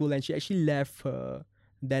successful, and she actually left her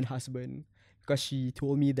then husband, because she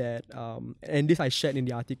told me that and this I shared in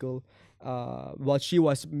the article, while she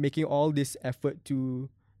was making all this effort to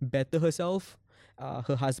better herself,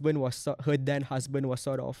 her then husband was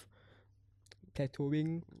sort of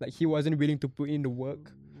plateauing. Like, he wasn't willing to put in the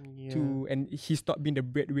work and he stopped being the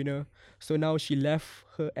breadwinner. So now she left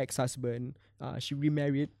her ex-husband, she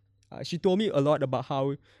remarried. She told me a lot about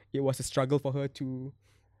how it was a struggle for her to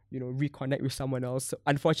reconnect with someone else.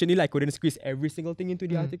 Unfortunately, I couldn't squeeze every single thing into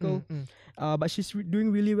the article. But she's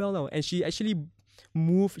doing really well now, and she actually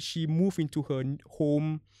moved into her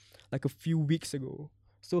home like a few weeks ago.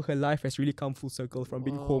 So her life has really come full circle from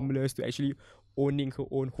being homeless to actually owning her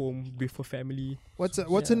own home with her family. What's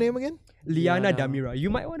her name again? Liana Liana. Damira. You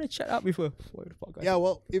might want to chat up with her for the podcast. Yeah,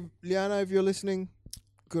 well, if Liana, if you're listening,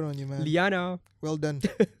 good on you, man. Liana, Well done.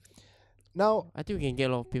 Now, I think we can get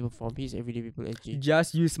a lot of people from his Everyday People SG.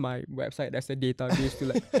 just use my website as a database to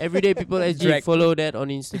like Everyday People SG. Drag. Follow that on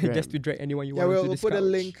Instagram. just to drag anyone you yeah, want we'll to put a couch.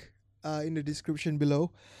 link in the description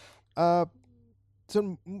below. Now,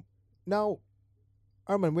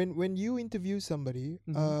 Arman, when you interview somebody,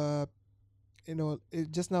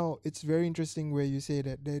 just now it's very interesting where you say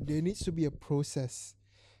that there needs to be a process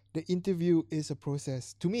the interview is a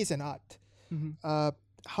process. To me, it's an art. Mhm.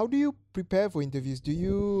 How do you prepare for interviews?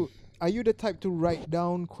 Are you the type to write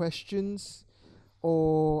down questions,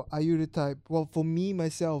 or are you the type? Well, for me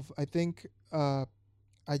myself, I think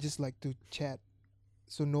I just like to chat.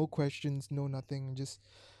 So no questions, no nothing. Just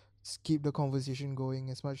keep the conversation going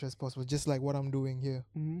as much as possible, just like what I'm doing here.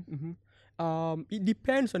 It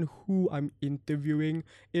depends on who I'm interviewing.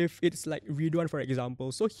 If it's like Ridwan, for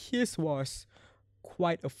example, so his was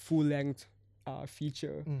quite a full length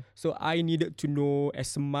feature. So I needed to know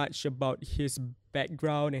as much about his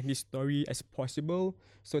background and his story as possible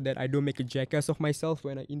so that I don't make a jackass of myself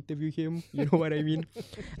when I interview him. You know what I mean?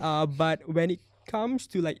 But when it comes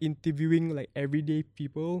to like interviewing like everyday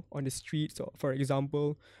people on the streets, or for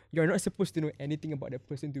example, you're not supposed to know anything about the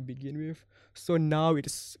person to begin with. So now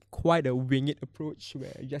it's quite a wing it approach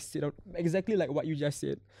where you just sit down, exactly like what you just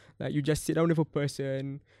said. Like you just sit down with a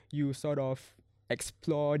person, you sort of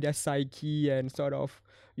explore their psyche and sort of,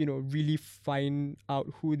 really find out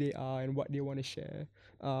who they are and what they want to share.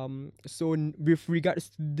 With regards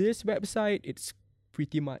to this website, it's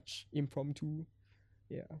pretty much impromptu.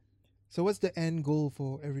 Yeah. So what's the end goal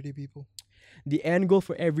for everyday people? The end goal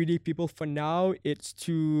for everyday people for now, it's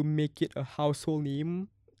to make it a household name.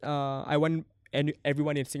 I want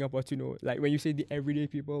everyone in Singapore to know, like when you say the everyday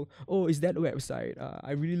people, oh, is that a website?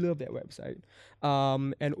 I really love that website.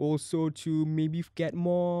 And also to maybe get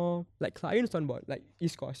more like clients on board, like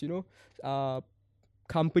East Coast,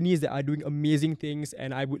 companies that are doing amazing things,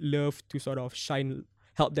 and I would love to sort of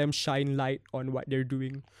help them shine light on what they're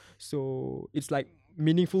doing. So it's like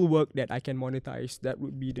meaningful work that I can monetize. That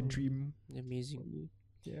would be the dream. Amazing.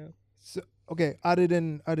 Yeah. So okay, other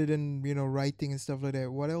than writing and stuff like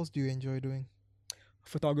that, what else do you enjoy doing?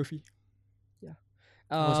 Photography. Yeah.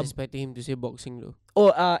 I was expecting him to say boxing though.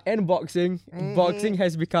 And boxing. Boxing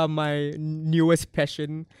has become my newest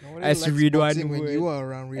passion. Nobody As likes Ridwan boxing when would- you are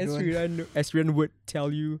around, Ridwan. As Ridwan would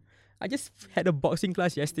tell you, I just had a boxing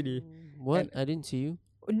class yesterday. What? I didn't see you.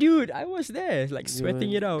 Dude, I was there, like You sweating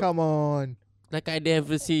were- it out. Come on. Like I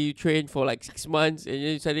never see you train for like 6 months and then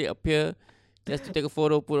you suddenly appear just to take a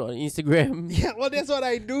photo, put it on Instagram. Yeah, well, that's what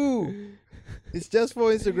I do. It's just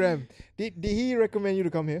for Instagram. Did he recommend you to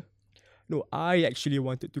come here? No, I actually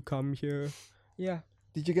wanted to come here. Yeah.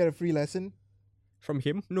 Did you get a free lesson? From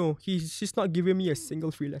him? No, he's not giving me a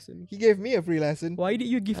single free lesson. He gave me a free lesson. Why did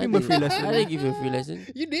you give I him a did- free lesson? I didn't give you a free lesson.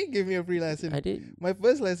 You did give me a free lesson. I did. My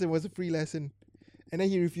first lesson was a free lesson, and then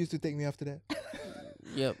he refused to take me after that.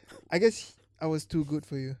 Yep. I guess I was too good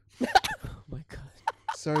for you. Oh my god.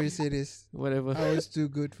 Sorry to say this. Whatever. I was too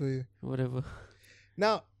good for you. Whatever.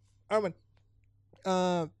 Now, Arman,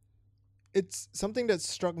 it's something that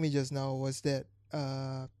struck me just now was that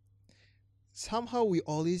somehow we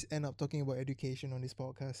always end up talking about education on this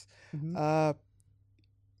podcast. Mhm.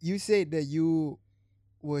 You said that you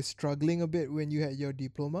were struggling a bit when you had your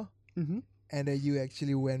diploma, Mm-hmm. and that you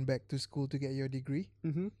actually went back to school to get your degree.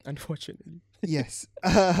 Mm-hmm. Unfortunately. Yes,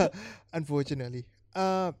 unfortunately.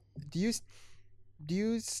 Do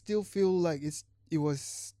you still feel like it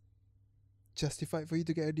was justified for you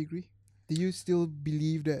to get a degree? Do you still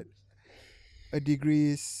believe that a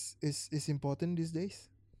degree is important these days?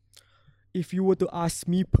 If you were to ask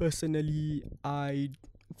me personally,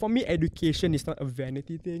 for me, education is not a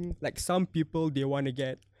vanity thing. Like some people, they want to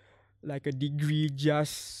get like a degree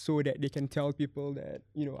just so that they can tell people that,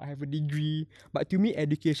 I have a degree. But to me,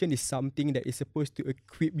 education is something that is supposed to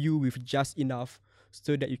equip you with just enough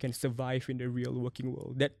so that you can survive in the real working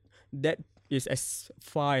world. That is as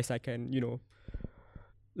far as I can,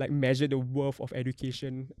 like measure the worth of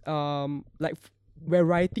education. Where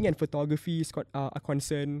writing and photography are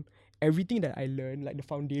concerned, everything that I learned, like the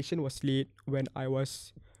foundation was laid when I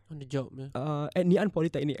was On the job, man. at Ngee Ann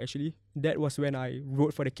Polytechnic actually. That was when I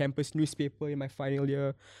wrote for the campus newspaper in my final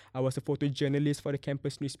year. I was a photojournalist for the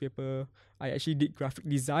campus newspaper. I actually did graphic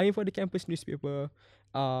design for the campus newspaper.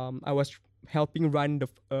 I was helping run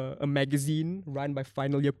a magazine run by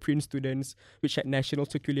final year print students, which had national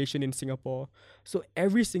circulation in Singapore. So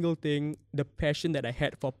every single thing, the passion that I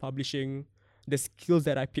had for publishing, the skills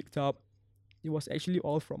that I picked up, it was actually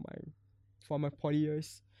all from my poly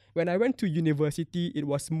years. When I went to university, it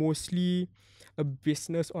was mostly a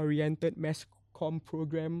business-oriented mass comm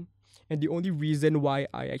program. And the only reason why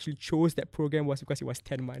I actually chose that program was because it was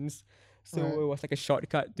 10 months. So Right. it was like a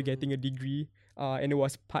shortcut to getting a degree. And it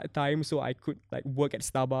was part-time, so I could like work at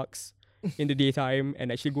Starbucks in the daytime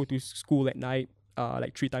and actually go to school at night,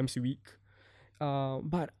 like 3 times a week.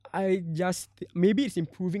 But maybe it's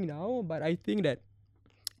improving now, but I think that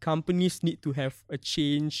companies need to have a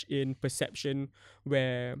change in perception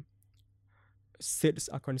where seats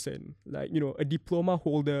are concerned. Like, a diploma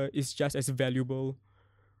holder is just as valuable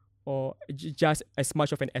or just as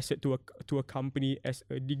much of an asset to a company as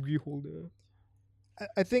a degree holder.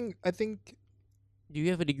 I think Do you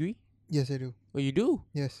have a degree? yes, I do. Oh, you do?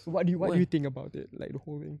 Yes. What do Why? you think about it? Like the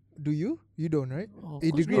whole thing. Do you? You don't, right? Oh, of A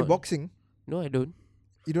course degree in not. boxing. No, I don't.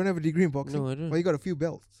 You don't have a degree in boxing. No, I don't. Well, you got a few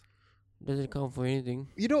belts. Doesn't count for anything.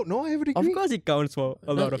 You don't know I have a degree. Of course, it counts for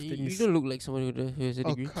a lot of You things. don't look like someone who has a Oh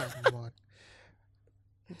degree. come on.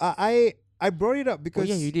 I brought it up Oh because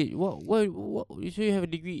yeah, you did. What? So you have a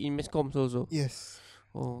degree in mass comms also? yes.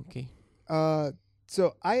 Oh, okay.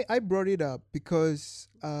 So I brought it up because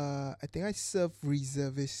I think I served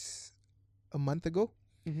reservists a month ago,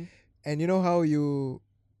 Mhm. and you know how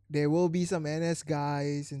there will be some NS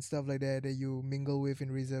guys and stuff like that you mingle with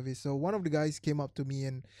in reservists. So one of the guys came up to me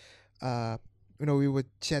and we were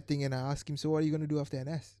chatting and I asked him, so what are you gonna do after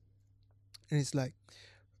NS? And it's like,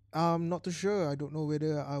 I'm not too sure. I don't know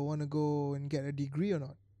whether I want to go and get a degree or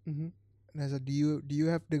not. Mm-hmm. And I said, do you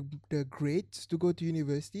have the grades to go to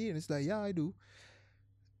university? And it's like, yeah, I do.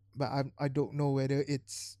 But I don't know whether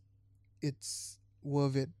it's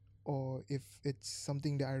worth it or if it's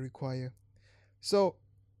something that I require. So,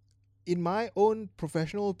 in my own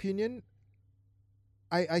professional opinion,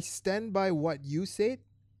 I stand by what you said.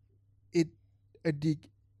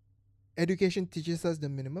 Education teaches us the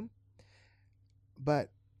minimum, but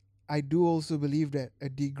I do also believe that a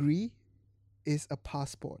degree is a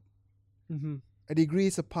passport. Mm-hmm. A degree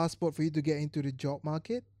is a passport for you to get into the job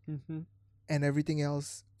market, Mm-hmm. and everything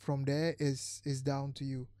else from there is down to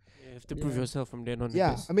you. You have to prove Yeah. yourself from then on. I Yeah,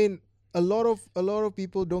 guess. I mean, a lot of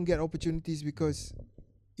people don't get opportunities because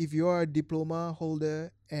if you are a diploma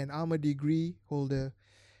holder and I'm a degree holder,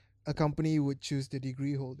 a company would choose the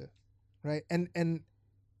degree holder, right? And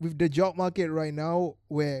with the job market right now,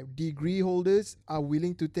 where degree holders are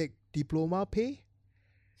willing to take diploma pay,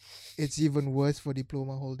 it's even worse for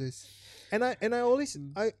diploma holders. And I always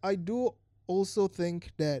I do also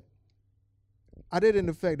think that other than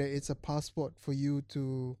the fact that it's a passport for you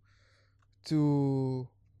to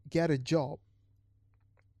get a job,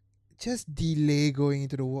 just delay going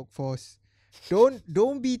into the workforce.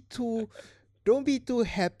 Don't be too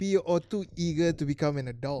happy or too eager to become an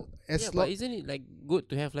adult. Yeah, but isn't it like good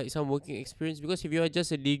to have like some working experience? Because if you are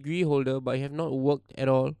just a degree holder but you have not worked at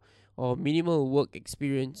all or minimal work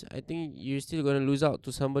experience, I think you're still gonna lose out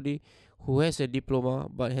to somebody who has a diploma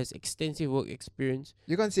but has extensive work experience.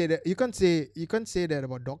 you can't say that you can't say that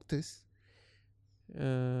about doctors.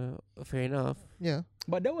 Fair enough. Yeah.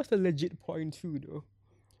 But that was a legit point too, though.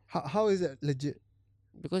 How is that legit?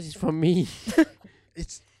 Because it's from me.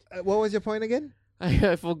 It's what was your point again?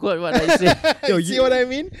 I forgot what I said. Yo, You see you- what I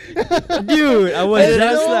mean? Dude, I was There's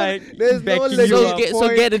just no- like there's no backing legit you So up.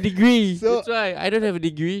 point. get a degree. So- That's why I don't have a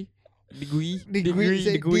degree. Degree.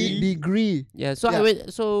 Yeah. So Yeah.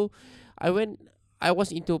 I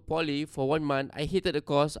was into poly for 1 month. I hated the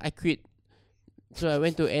course. I quit. So I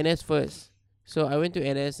went to NS first. So I went to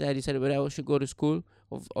NS and I decided whether I should go to school.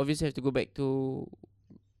 Obviously I have to go back to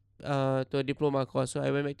a diploma course. So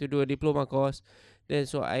I went back to do a diploma course. Then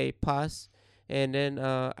so I passed and then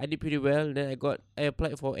I did pretty well. Then I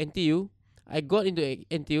applied for NTU. I got into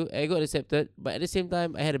NTU. I got accepted, but at the same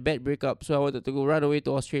time I had a bad breakup, so I wanted to go run away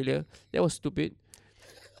to Australia. That was stupid.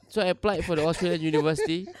 So I applied for the Australian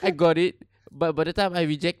university. I got it, but by the time I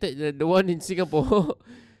rejected the one in Singapore,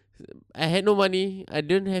 I had no money. I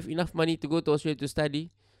didn't have enough money to go to Australia to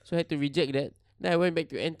study, so I had to reject that. Then I went back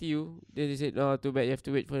to NTU. Then they said, "No, too bad. You have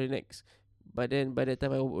to wait for the next." But then by that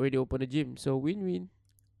time I already opened a gym, so win-win.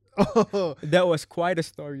 Oh That was quite a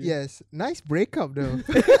story. yes, nice breakup though.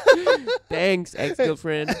 Thanks,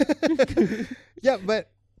 ex-girlfriend. Yeah,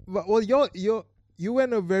 but well, you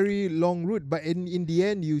went a very long route, but in the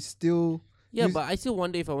end, you still Yeah, You- but I still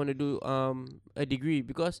wonder if I want to do a degree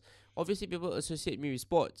because obviously people associate me with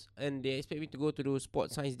sports and they expect me to go to do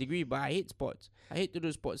sports science degree, but I hate sports. I hate to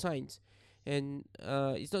do sports science, and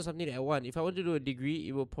it's not something that I want. If I want to do a degree,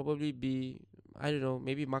 it will probably be, I don't know,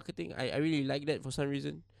 maybe marketing. I really like that for some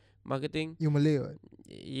reason. Marketing, you Malay. What?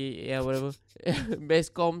 yeah, whatever.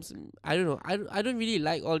 Best comms. I don't know. I don't really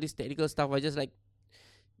like all this technical stuff. I just like,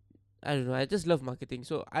 I don't know. I just love marketing.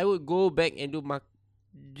 So I would go back and do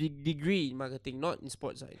degree in marketing, not in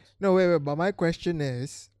sports science. No, wait. But my question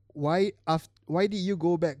is, why did you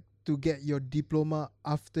go back to get your diploma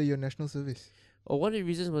after your national service? One of the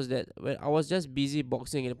reasons was that when I was just busy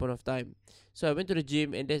boxing at a point of time, so I went to the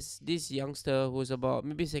gym and there's this youngster who was about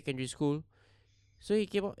maybe secondary school. So he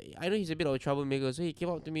came up. I know he's a bit of a troublemaker. So he came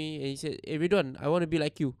up to me and he said, "Hey Ridwan, I want to be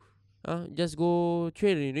like you. Just go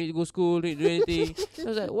train. You don't need to go school. You don't need to do anything." I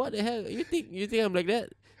was like, "What the hell? You think I'm like that?"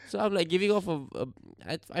 So I'm like giving off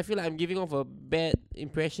I feel like I'm giving off a bad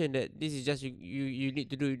impression that this is just you need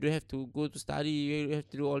to do. You don't have to go to study. You don't have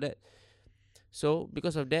to do all that. So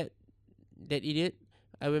because of that idiot,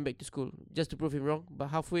 I went back to school just to prove him wrong. But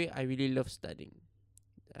halfway, I really love studying.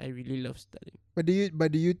 I really love studying. But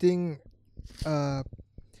do you think uh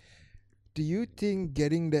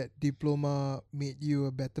getting that diploma made you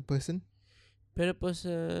a better person? Better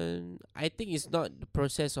person, I think it's not the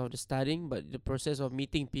process of the studying, but the process of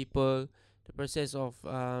meeting people, the process of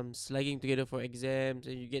slugging together for exams,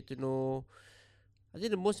 and you get to know. I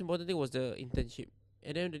think the most important thing was the internship.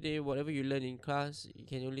 At the end of the day, whatever you learn in class, it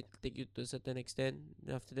can only take you to a certain extent.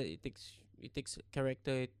 And after that, it takes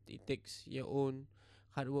character. It takes your own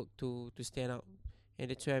hard work to stand out. And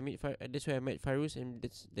that's where I met Fairuz, and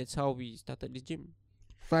that's how we started this gym.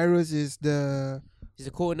 Fairuz is the He's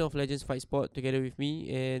the co-owner of Legends Fight Sport together with me,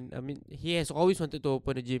 and I mean he has always wanted to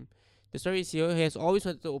open a gym. The story is here. He has always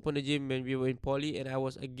wanted to open a gym when we were in poly, and I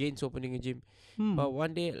was against opening a gym. But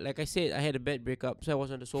one day, like I said, I had a bad breakup, so I was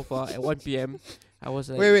on the sofa at 1 p.m. I was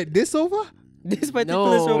like, wait, this sofa? This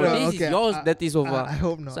particular no, sofa. this is Okay, yours. That is sofa. I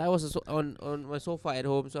hope not. So I was on my sofa at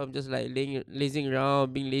home, so I'm just like lazing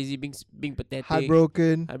around, being lazy, being pathetic,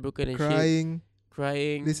 Heartbroken, heartbroken and shit, crying,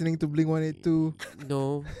 crying. listening to Blink 182.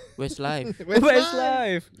 No, Westlife.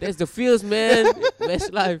 Westlife. That's the feels, man.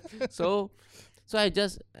 Westlife. So I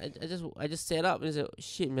just set up and said,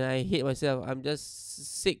 shit, man, I hate myself. I'm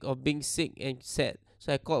just sick of being sick and sad.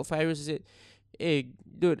 So I called Fairuz and said, hey,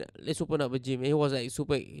 dude, let's open up a gym. And he was like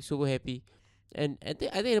super happy. And I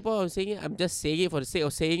think the point I'm saying it, I'm just saying it for the sake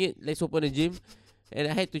of saying it. Let's open a gym. And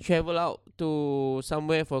I had to travel out to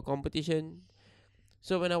somewhere for a competition.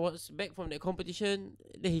 So when I was back from that competition,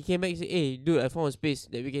 then he came back and said, hey, dude, I found a space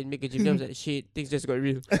that we can make a gym. Then I was like, shit, things just got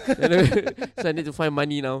real. So I need to find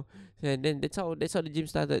money now. And then that's how the gym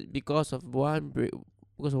started, because of one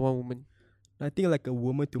woman. I think like a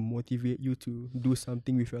woman to motivate you to do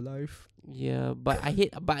something with your life. Yeah, but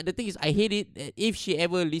the thing is, I hate it that if she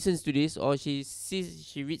ever listens to this or she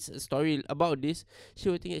reads a story about this, she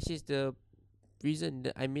will think that she's the reason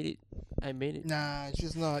that I made it. Nah,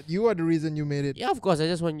 she's not. You are the reason you made it. Yeah, of course. I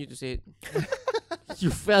just want you to say it.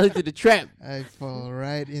 You fell into the trap. I fall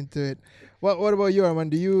right into it. What about you,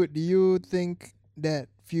 Arman? Do you think that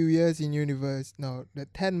few years in that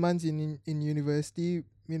 10 months in university,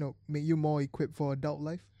 make you more equipped for adult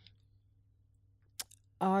life?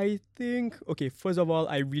 I think, okay, first of all,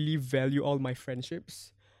 I really value all my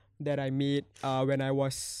friendships that I made when I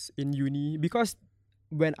was in uni, because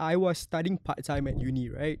when I was studying part-time at uni,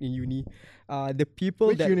 right, the people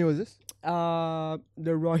Which uni was this?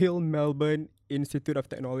 the Royal Melbourne Institute of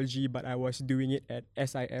Technology, but I was doing it at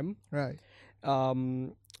SIM. Right.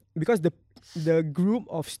 Because the group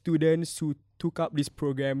of students who took up this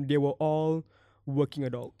program, they were all working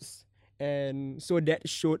adults. And so that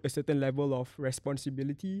showed a certain level of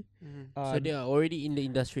responsibility. So they are already in the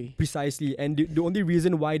industry. Precisely. And the only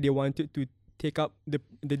reason why they wanted to take up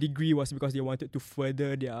the degree was because they wanted to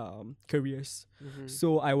further their careers.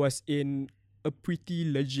 So I was in a pretty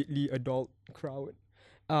legitly adult crowd.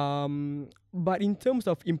 But in terms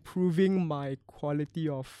of improving my quality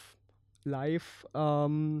of life, I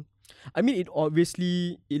mean, it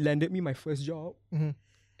landed me my first job.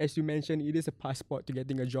 As you mentioned, it is a passport to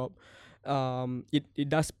getting a job. It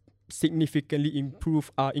does significantly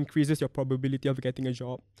increases your probability of getting a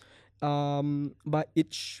job. But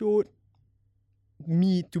it showed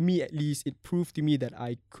to me at least, it proved to me that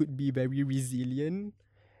I could be very resilient.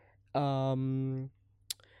 Because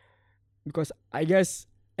I guess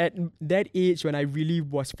at that age, when I really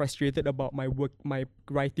was frustrated about my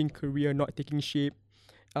writing career not taking shape,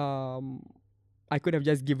 I could have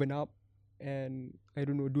just given up and, I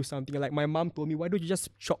don't know, do something. Like my mom told me, why don't you just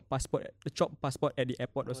chop passport at the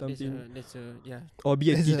airport or something? Or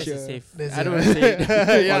be a teacher. I don't want to say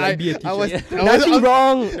it. Or like be a teacher. Nothing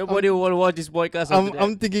wrong. Nobody will watch this podcast.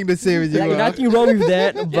 I'm thinking the same as you. Like nothing wrong with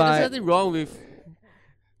that, there's but nothing wrong with.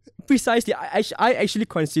 precisely, I actually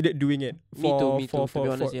considered doing it Me too, to be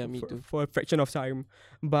honest, yeah, me too. For a fraction of time,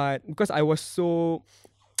 but because I was so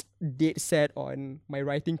dead set on my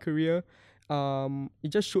writing career, it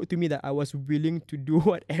just showed to me that I was willing to do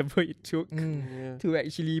whatever it took to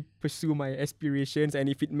actually pursue my aspirations, and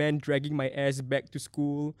if it meant dragging my ass back to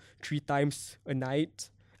school 3 times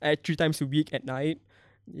a week at night,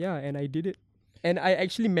 yeah, and I did it, and I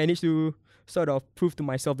actually managed to sort of prove to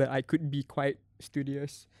myself that I could be quite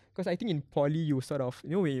studious. Because I think in poly, you sort of,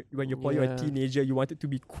 when you're poly, you're a teenager, you wanted to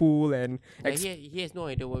be cool and... he has no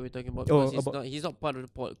idea what we're talking about, Oh, because he's not part of the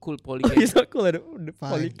cool poly He's gang. not cool at the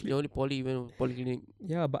Fine. poly. The only poly even polyclinic.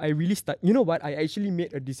 Yeah, but I really you know what? I actually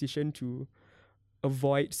made a decision to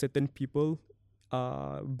avoid certain people.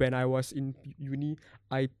 When I was in uni,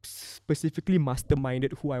 I specifically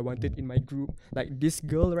masterminded who I wanted in my group. Like this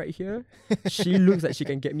girl right here, she looks like she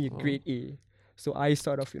can get me a Wow. grade A. So I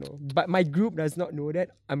sort of, but my group does not know that.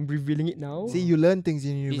 I'm revealing it now. See, you learn things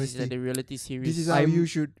in This is university. like the reality series. This is how I'm- you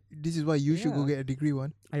should. This is why you should go Yeah. get a degree.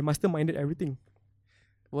 One. I masterminded everything.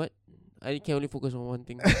 What? I can only focus on one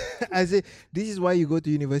thing. I say this is why you go to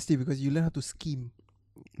university, because you learn how to scheme.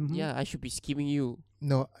 Mhm. Yeah, I should be scheming you.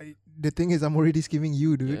 No, the thing is, I'm already scheming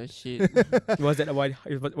you, dude. Yeah, shit. Was that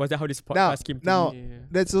how this Now- podcast came to now- be? Yeah.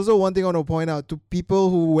 That's also one thing I want to point out to people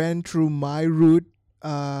who went through my route,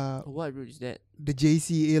 What route is that? the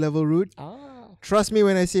JC A-level route. Ah. Trust me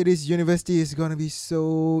when I say this, university is gonna be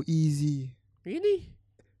so easy. Really?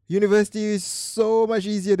 University is so much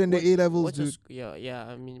easier than What- the A-levels, What's your dude. yeah.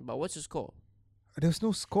 I mean, but what's your score? There's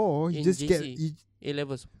no score. You In just get. JC? You, A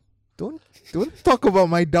levels. don't talk about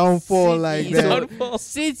my downfall like it's that.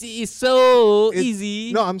 Since it is so It's-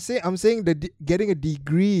 easy. No, I'm saying that getting a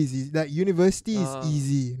degree is easy. That university is Ah.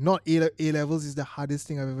 easy. Not A levels is the hardest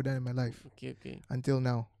thing I've ever done in my life Okay. until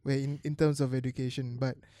now. Where in terms of education,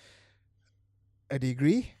 but a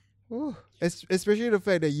degree, especially the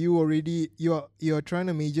fact that you're trying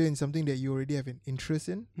to major in something that you already have an interest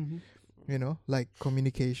in. Mhm. You know, like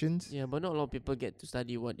communications. Yeah, but not a lot of people get to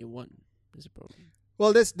study what they want. That's the problem.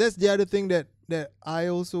 Well, that's the other thing that I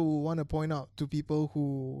also want to point out to people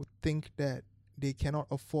who think that they cannot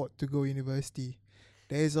afford to go university.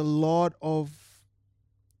 There is a lot of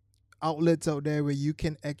outlets out there where you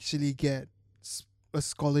can actually get a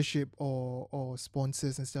scholarship or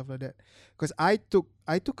sponsors and stuff like that. Because I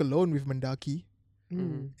took a loan with Mendaki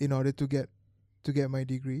Mm. in order to get my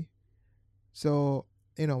degree. So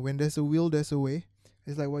when there's a will, there's a way.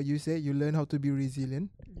 It's like what you said. You learn how to be resilient.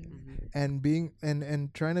 Mhm. And being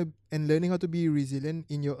and trying to and learning how to be resilient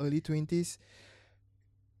in your early 20s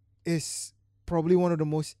is probably one of the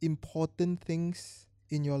most important things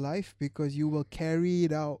in your life, because you will carry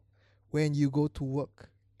it out when you go to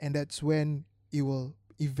work, and that's when it will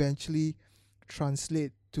eventually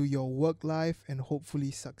translate to your work life and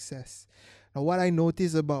hopefully success. Now, what I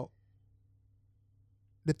notice about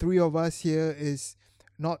the three of us here is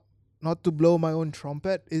not to blow my own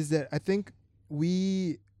trumpet, is that I think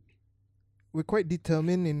we're quite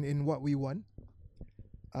determined in what we want.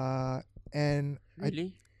 And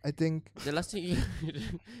Really? I think The last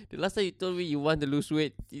time you told me you want to lose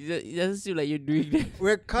weight, it doesn't seem like you're doing that.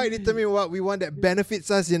 we're quite determined what we want that benefits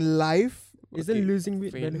us in life, Isn't Okay, losing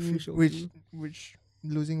weight fair enough. beneficial? which too?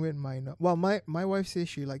 losing weight might not. Well, my wife says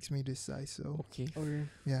she likes me this size, so Okay. Okay.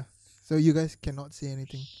 yeah. So you guys cannot say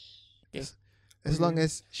anything. Okay. As long Okay.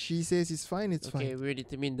 as she says it's fine, it's Okay, we're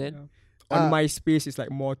determined then. Yeah. On Uh, MySpace, it's like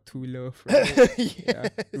more to love. Right? fine. Yeah.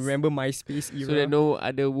 Remember MySpace era? So that no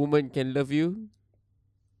other woman can love you.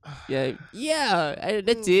 Yeah.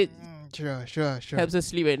 That's it. Sure. Helps us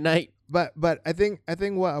sleep at night. But I think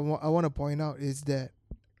what I want to point out is that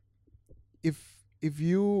if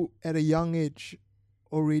you at a young age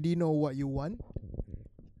already know what you want,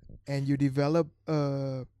 and you develop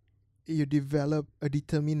a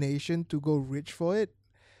determination to go reach for it,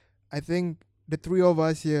 I think the three of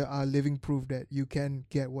us here are living proof that you can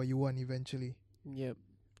get what you want eventually. Yep.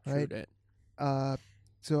 True Right. that.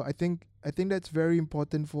 So I think that's very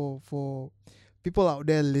important for people out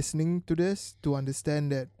there listening to this to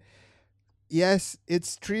understand that yes,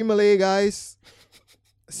 it's three Malay guys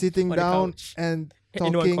sitting On the down couch. and In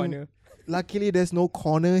one talking. corner. Luckily, there's no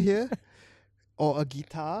corner here, or a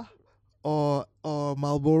guitar, or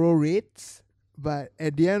Marlboro Reds. But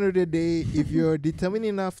at the end of the day, if you're determined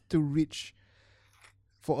enough to reach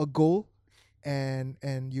for a goal, and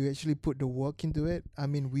you actually put the work into it, I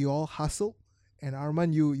mean, we all hustle. And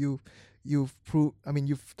Arman, you've proved. I mean,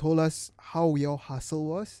 you've told us how your hustle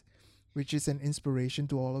was, which is an inspiration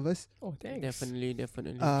to all of us. Oh, thanks. Definitely.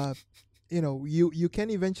 You can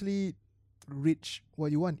eventually reach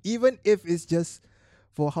what you want, even if it's just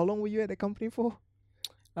for how long were you at the company for?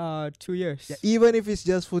 2 years. Yeah, even if it's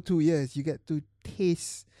just for 2 years, you get to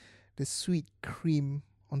taste the sweet cream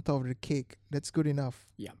on top of the cake. That's good enough.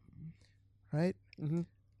 Yeah. Right? Mm-hmm.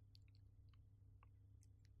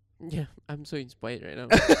 Yeah, I'm so inspired right now.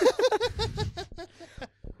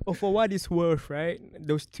 Oh, for what it's worth, right?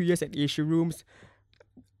 Those 2 years at Asia Rooms,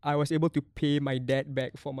 I was able to pay my dad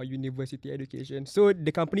back for my university education. So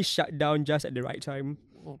the company shut down just at the right time.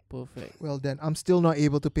 Oh, perfect. Well then, I'm still not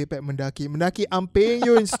able to pay back Mendaki. Mendaki, I'm paying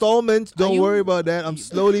you installments. Don't you- worry about that. I'm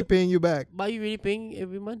slowly paying you back. But are you really paying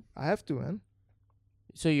every month? I have to, man.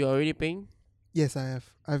 So you're already paying? Yes, I have.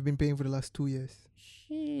 I've been paying for the last 2 years.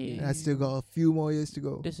 Shit. And I still got a few more years to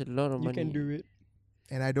go. That's a lot of You money. can do it.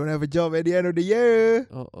 and I don't have a job at the end of the year.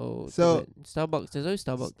 Oh. So- Starbucks. There's always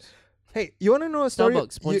Starbucks. Hey, you want to know a story?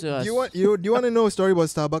 Starbucks sponsor us. Do you want to know a story about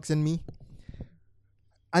Starbucks and me?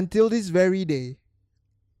 Until this very day,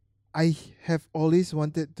 I have always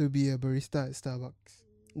wanted to be a barista at Starbucks.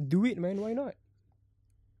 Do it, man. Why not?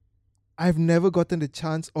 I've never gotten the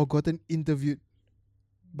chance or gotten interviewed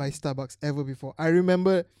by Starbucks ever before. I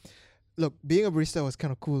remember, look, being a barista was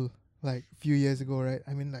kind of cool, like a few years ago, right?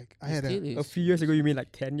 I mean, like I had A few years ago, you mean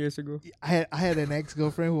like 10 years ago? I had an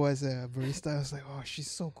ex-girlfriend who was a barista. I was like, oh, she's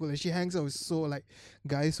so cool. And she hangs out with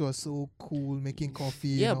guys who are so cool, making coffee.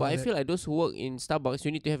 Yeah, and but all I that. feel like those who work in Starbucks,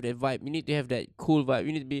 you need to have that vibe. You need to have that cool vibe.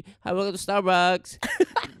 You need to be, hi, welcome to Starbucks.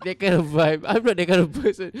 That kind of vibe. I'm not that kind of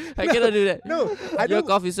person. I cannot do that. No, I You're a don't.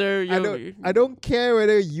 coffee, sir. I don't care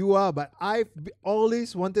whether you are, but I've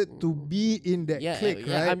always wanted to be in that clique,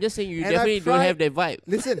 right? I'm just saying you And definitely I've don't tried- have that vibe.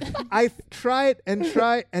 Listen, I've tried and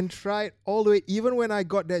tried and tried all the way. Even when I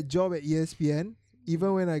got that job at ESPN,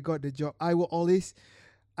 even when I got the job, I always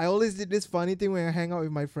did this funny thing when I hang out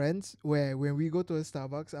with my friends, where when we go to a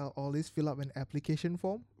Starbucks, I'll always fill up an application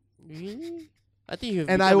form. Really? I think you've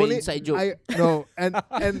And become I an only, inside joke. and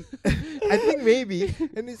I think maybe,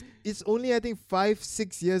 and it's only I think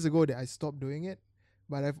 5-6 years ago that I stopped doing it,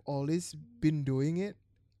 but I've always been doing it,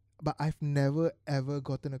 but I've never ever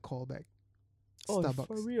gotten a call back. Oh, Starbucks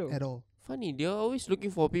for real? at all. Funny, they're always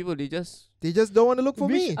looking for people. They just They just don't want to look for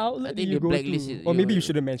Which me. outlet I do think you they go blacklisted to? Or you, maybe you right?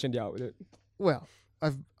 should have mentioned the outlet. Well,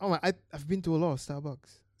 I've been to a lot of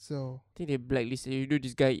Starbucks, so think they blacklisted. You do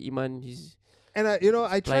this guy Iman. He's and I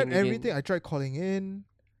tried Flying again. everything. I tried calling in.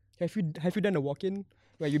 Have you done a walk-in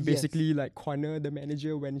where you Yes. basically like corner the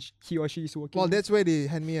manager when he or she is working? Well, that's where they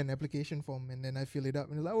hand me an application form, and then I fill it up,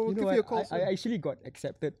 and they're like, "Oh, we'll you know give what? you a call." I actually got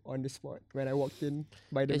accepted on the spot when I walked in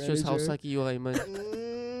by the that shows manager. how sucky you are, Iman.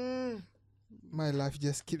 My life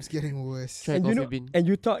just keeps getting worse. Try And you coffee know, bean. and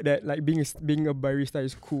you thought that like being a barista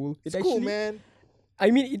is cool. It's cool, man. I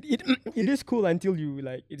mean, it is cool until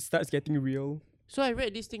it starts getting real. So I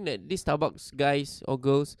read this thing that these Starbucks guys or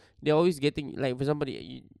girls, they're always getting, like, for example,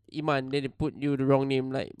 Iman, then they put you the wrong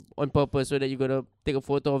name, like, on purpose, so that you're gonna take a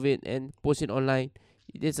photo of it and post it online.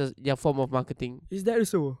 This is their form of marketing. Is that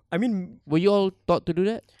so? I mean, Were you all taught to do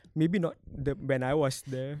that? maybe not when I was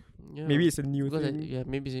there. Yeah. Maybe it's a new because thing.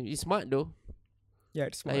 maybe it's smart though.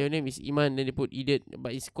 Yeah, it's Like smart. your name is Iman, then they put idiot,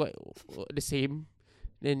 but it's quite the same.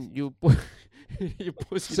 Then you put you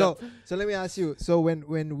post it So up. so let me ask you. So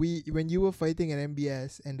when you were fighting at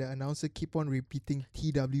MBS and the announcer keep on repeating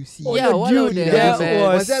TWC. Oh, yeah, what dude, the that hell,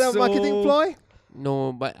 man? Was that a marketing so- ploy?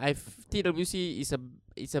 No, but TWC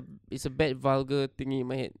is a bad vulgar thingy in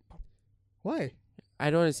my head. Why? I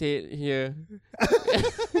don't want to say it here.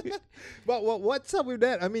 But what's up with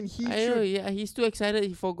that? I mean, he I know, should yeah, he's too excited.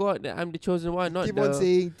 He forgot that I'm the chosen one, not keep the. on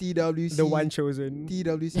saying TWC. The one chosen.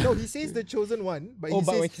 TWC. No, he says the chosen one, but Oh, he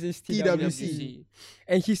but when says he says TWC.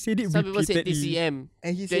 and he said it Some people say repeatedly. TCM,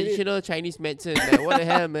 and he said it, traditional Chinese medicine. Like, what the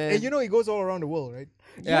hell, man? and you know it goes all around the world, right?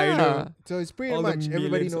 Yeah, you know. So it's pretty All the much everybody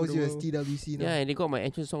millions of knows the you as world. TWC now. Yeah, and they got my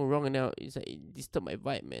entrance song wrong, and now it's like it disturbed my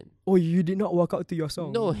vibe, man. Oh, you did not walk out to your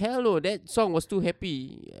song. No, hell no, that song was too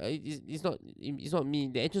happy. It's not me.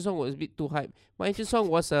 The entrance song was a bit too hype. My entrance song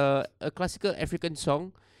was a classical African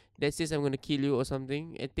song that says I'm gonna kill you or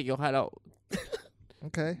something and take your heart out.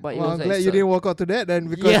 Okay. But it well, was I'm like glad you so- didn't walk out to that then,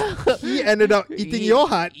 because Yeah. he ended up eating your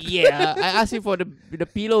heart. Yeah, I asked him for the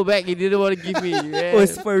pillow back. He didn't want to give me. Yeah. Oh,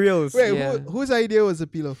 it's for reals. Wait, Yeah. whose idea was the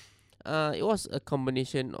pillow? It was a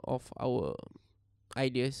combination of our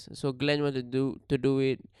ideas. So Glenn wanted to do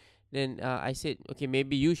it. Then I said, okay,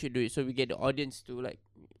 maybe you should do it, so we get the audience to like.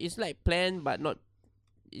 It's like planned, but not.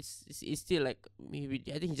 It's still like maybe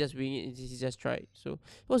I think he just wing it. He just tried. So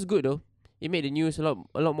it was good though. It made the news. A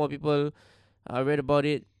lot more people read about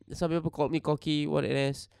it. Some people called me cocky, what it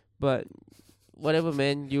is, but whatever,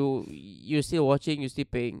 man. You're still watching. You're still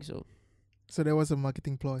paying. So So that was a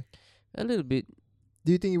marketing ploy. a little bit.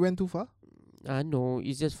 Do you think it went too far? No,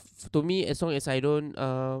 it's just to me, as long as I don't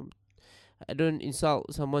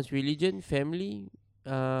insult someone's religion, family,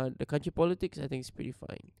 the country politics, I think it's pretty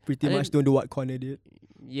fine. Pretty And much then- don't do what Connor did.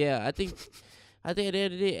 Yeah, I think at the end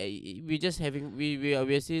of the day, we're just having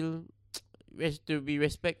we're still to be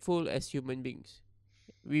respectful as human beings.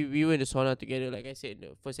 We were in the sauna together, like I said in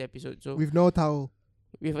the first episode. So With no towel.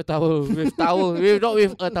 with a towel, with towel, with not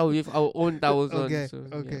with a towel, with our own towels Okay, on. So,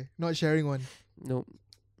 okay. Not sharing one. Yeah. No,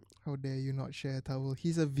 How dare you not share a towel?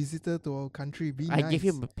 He's a visitor to our country. Be I nice. gave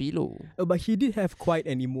him a pillow. But he did have quite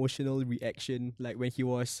an emotional reaction, like when he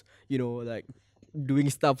was, like doing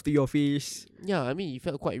stuff to your face. Yeah, I mean, he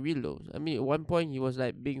felt quite real though. I mean, at one point he was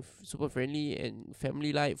like being super friendly and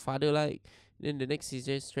family-like, father-like. Then the next he's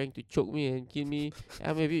just trying to choke me and kill me.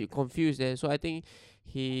 I'm a bit confused there. So I think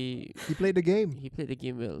he He played the game. he played the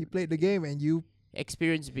game well. He played the game, and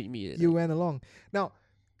Experience beat me. you went along. Now,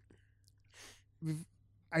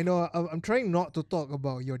 I know I'm trying not to talk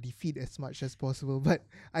about your defeat as much as possible, but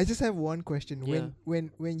I just have one question. Yeah.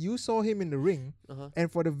 When you saw him in the ring, Uh-huh. and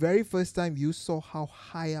for the very first time you saw how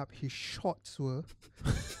high up his shots were,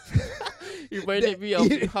 Reminded me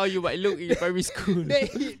of how you might look in primary school. that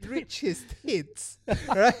he reached his tits,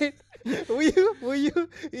 right? Were you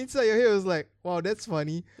inside your head was like, wow, that's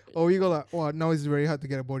funny, or you go like, wow, now it's very hard to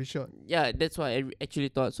get a body shot. Yeah, that's what I actually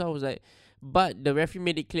thought. So I was like, but the referee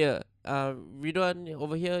made it clear. Ridwan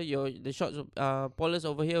over here, the shots Paulus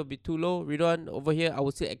over here will be too low. Ridwan over here, I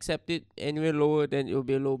would still accept it. Anywhere lower, then it will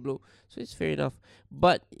be a low blow. So it's fair enough.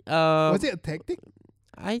 But Was it a tactic?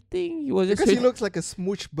 I think he was just Because he looks like a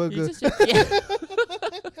smooch burger.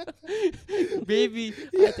 Maybe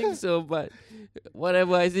I think so, but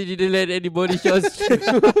whatever. I said, didn't let anybody shots.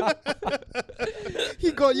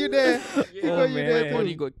 He got you there. He got you there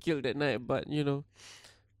Everybody too. got killed that night, but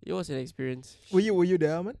it was an experience. Were you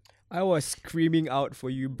there, Aman? I was screaming out for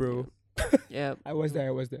you, bro. Yeah, I was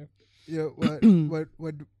there. Yeah.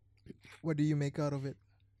 What do you make out of it?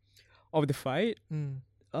 Of the fight,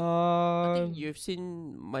 I think you've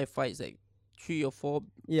seen my fights like 3 or 4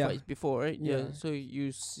 yeah, fights before, right? Yeah. So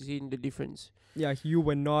you've seen the difference. yeah. You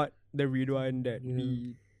were not the Ridwan that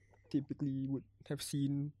we typically would have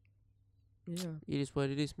seen. Yeah. It is what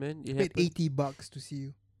it is, man. It Paid happened. $80 to see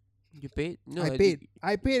you. You paid? No, I paid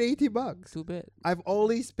 $80. Too bad. I've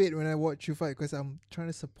always paid when I watch you fight because I'm trying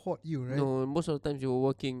to support you, right? No, most of the times you were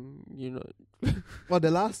working. Well,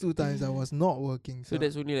 the last 2 times I was not working. So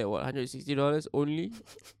that's only like what, $160 only.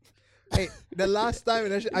 Hey, the last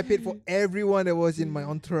time I paid for everyone that was in my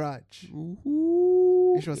entourage,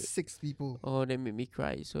 which was 6 people. Oh, that made me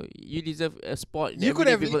cry. So you deserve a spot. In You could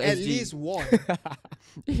have Everyday at People SG. least won.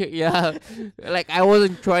 Yeah, like I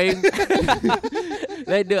wasn't trying.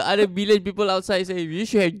 Like the other billion people outside say, you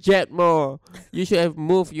should have jabbed more. You should have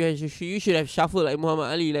moved. You should have shuffled like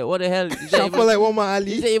Muhammad Ali. Like what the hell? Is that Shuffle even, like Muhammad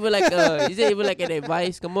is Ali. that even like is that even like an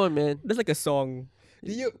advice? Come on, man. That's like a song.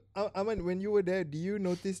 Do you, Aman, when you were there, do you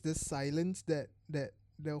notice the silence that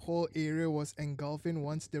the whole area was engulfing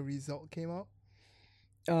once the result came out?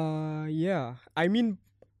 Yeah. I mean,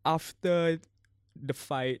 after the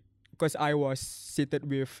fight, because I was seated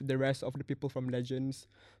with the rest of the people from Legends,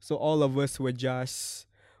 so all of us were just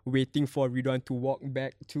waiting for Ridwan to walk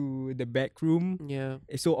back to the back room. Yeah.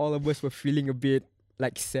 So all of us were feeling a bit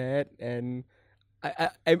like sad, and I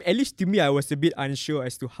at least to me, I was a bit unsure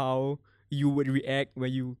as to how you would react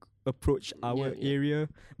when you approach our Yeah. area.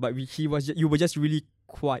 But you were just really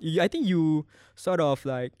quiet. I think you sort of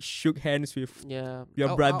like shook hands with Yeah.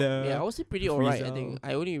 Your brother, Yeah, I was pretty alright. I Rizal. think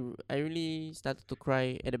I really started to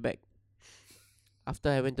cry at the back after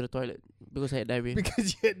I went to the toilet because I had diarrhea.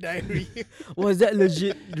 Because you had diarrhea. Was that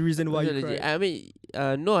legit the reason why Was you that legit? cried? I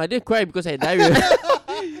mean, no, I didn't cry because I had diarrhea.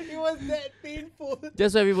 It was that painful.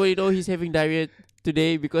 Just so everybody know, he's having diarrhea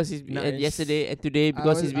today because he's and Nice. yesterday and today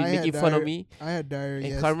because he's been I had making fun of diarrhea me. I had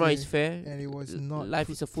diarrhea. And karma is yesterday, fair. and it was not. Life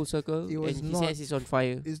is a full circle, it was and he not- says he's on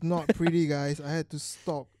fire It's not pretty, guys. I had to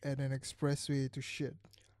stop at an expressway to shit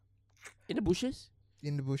in the bushes.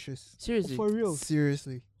 in the bushes. Seriously, For real.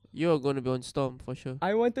 Seriously. you're gonna be on storm for sure.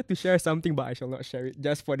 I wanted to share something, but I shall not share it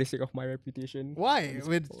just for the sake of my reputation. Why? It's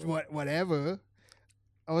With for- whatever.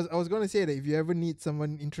 I was gonna say that if you ever need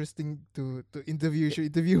someone interesting to interview, you should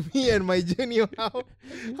interview me and my journey of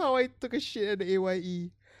how I took a shit at the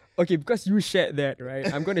AYE. Okay, because you shared that, right?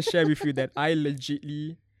 I'm gonna share with you that I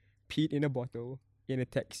legitly peed in a bottle in a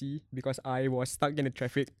taxi because I was stuck in the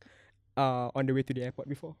traffic on the way to the airport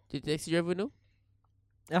before. Did the taxi driver know?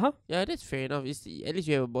 Uh-huh. Yeah, that's fair enough. At least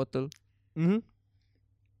you have a bottle. Mm-hmm.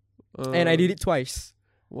 And I did it twice.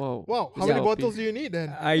 Wow. Wow, how Yeah. many bottles do you need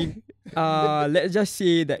then? Let's just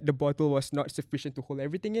say that the bottle was not sufficient to hold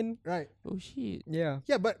everything in. Right. Oh shit. Yeah.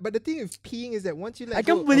 Yeah, but the thing with peeing is that once you let I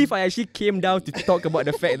can't believe I actually came down to talk about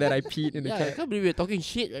the fact that I peed in the Yeah, I cab. can't believe we're talking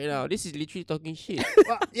shit right now. This is literally talking shit.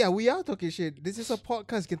 yeah, we are talking shit. This is a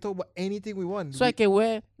podcast. We can talk about anything we want. So I can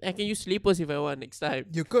use slippers if I want next time.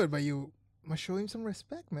 You could, but you must show him some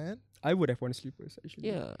respect, man. I would have worn slippers actually.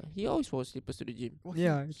 Yeah, he always wore slippers to the gym. Well,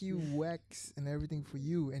 Yeah. he waxed and everything for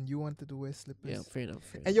you, and you wanted to wear slippers. Yeah, fair enough.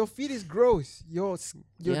 Fair And your feet is gross. Your the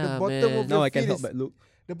Yeah, bottom man. of Now your I can't feet help is but look.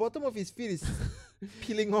 the bottom of his feet is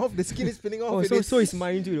peeling off. The skin is peeling off. Oh, and so is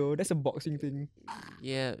mine too though. That's a boxing thing.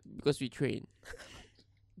 yeah, because we train.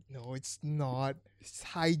 No, it's not. It's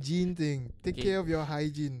hygiene thing. Take Okay. care of your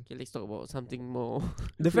hygiene. Okay, let's talk about something more.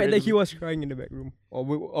 The fact that he relevant. was crying in the back room, or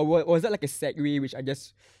was that like a segue which I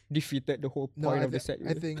just defeated the whole No, point I, of the thi-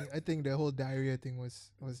 segue? I think the whole diarrhea thing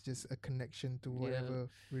was just a connection to whatever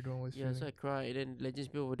Ridwan was Yeah, so feeling. I cried, and then Legends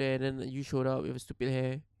people over there, and then you showed up with a stupid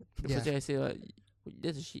hair. The Yeah. first thing I said,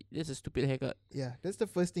 that's a stupid haircut. Yeah, that's the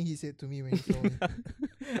first thing he said to me when he saw me.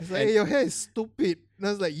 It's like, hey, your hair is stupid. And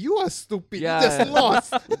I was like, you are stupid. Yeah. You just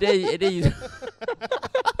lost. And then you,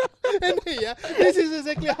 And then, yeah, this is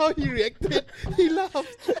exactly how he reacted. He laughed.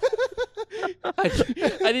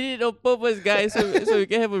 I did it on purpose, guys, so we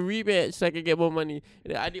can have a rematch, so I can get more money.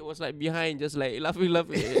 And then Adit was like behind, just like laughing.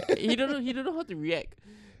 he don't know how to react.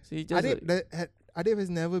 So he just. Adib has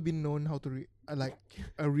never been known how to like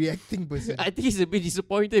a reacting person. I think he's a bit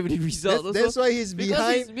disappointed with the result. That's why he's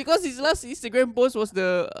behind. Because his last Instagram post was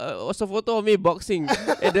was a photo of me boxing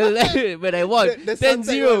at the when I won The 10-0.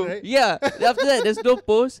 Suntec one, right? Yeah. After that, there's no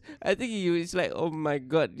post. I think he was like, oh my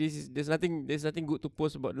god, there's nothing good to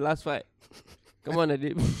post about the last fight. Come on,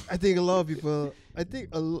 Adib. I think a lot of people. I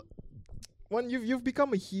think one you've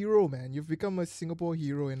become a hero, man. You've become a Singapore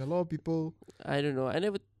hero, and a lot of people. I don't know. I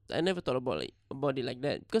never thought about it like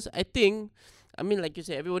that, because I think, I mean, like you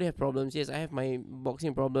said, everybody have problems. Yes, I have my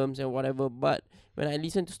boxing problems and whatever. But when I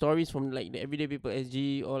listen to stories from like the everyday people,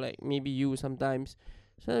 SG, or like maybe you sometimes,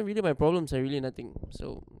 so really my problems are really nothing.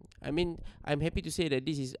 So I mean, I'm happy to say that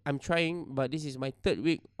I'm trying, but this is my third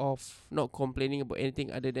week of not complaining about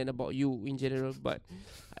anything other than about you in general. But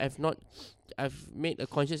I've made a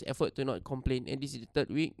conscious effort to not complain, and this is the third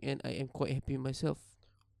week, and I am quite happy with myself.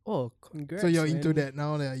 Oh, congrats! So you're man. into that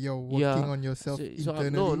now that you're working Yeah. on yourself So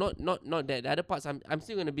internally. not that. The other parts, I'm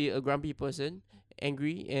still gonna be a grumpy person,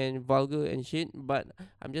 angry and vulgar and shit. But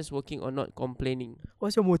I'm just working on not complaining.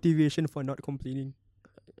 What's your motivation for not complaining?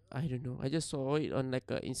 I don't know. I just saw it on like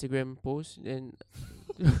a Instagram post, and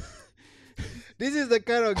This is the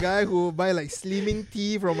kind of guy who will buy like slimming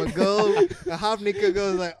tea from a girl, a half naked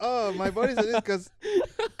girl is like, oh, my body's like this because,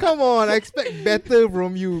 come on, I expect better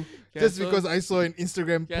from you. Yeah, Just so- because I saw an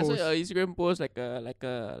Instagram yeah, so post. Instagram post like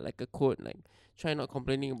a quote, like try not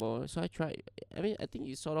complaining about. So I tried. I mean, I think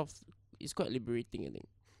it's quite liberating. I think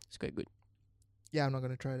it's quite good. Yeah, I'm not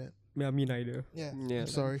gonna try that. Yeah, me neither. Yeah, Yeah, I'm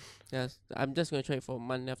sorry. Yes, I'm just gonna try it for a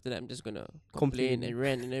month. After that, I'm just gonna Complain. complain and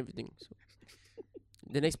rant and everything. So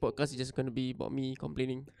the next podcast is just gonna be about me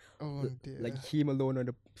complaining. Oh dear. Like him alone on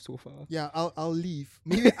the sofa. yeah, I'll leave.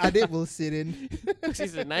 Maybe Adib will sit in.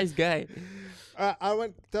 He's a nice guy. I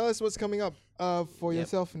want tell us what's coming up for Yep.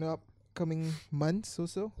 yourself in the upcoming months or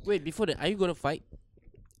so. Wait, before that, are you gonna fight?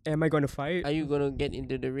 Am I gonna fight? Are you gonna get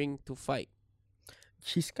into the ring to fight?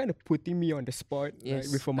 He's kind of putting me on the spot, Yes,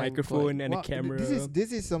 right, with a I'm microphone quite- and Wow, a camera.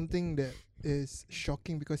 This is something that is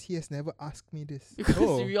shocking because he has never asked me this. Because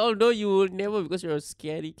Oh. we all know you will never, because you're a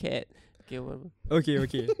scary cat. Okay, whatever.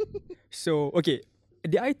 Okay. So, okay.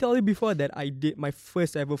 Did I tell you before that I did my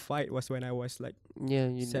first ever fight was when I was like Yeah,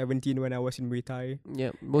 you 17 when I was in Muay Thai? Yeah,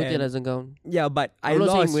 Muay Thai And doesn't count. Yeah, but I I'm not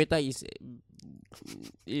lost. saying Muay Thai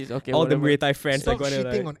is okay. All the whatever. Muay Thai friends Stop are gonna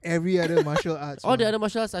shitting like. on every other martial arts. All the man. other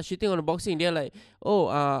martial arts are shitting on the boxing. They're like, oh,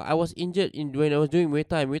 I was injured when I was doing Muay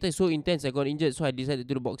Thai. Muay Thai is so intense, I got injured, so I decided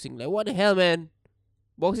to do the boxing. Like, what the hell, man?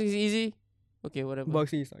 Boxing is easy. Okay, whatever.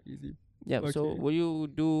 Boxing is not easy. Yeah. So, okay. will you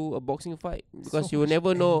do a boxing fight? Because So you will much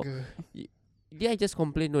never know. anger. Did I just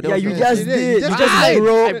complain? No, that Yeah, was you not- Yeah, just you did. did. You You just just I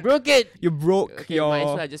broke. broke it. You broke Okay, might as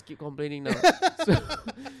well I your. just keep complaining now.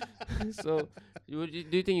 so do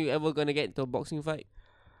you think you ever gonna get into a boxing fight?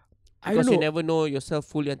 I Because don't you know. never know yourself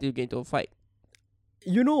fully until you get into a fight.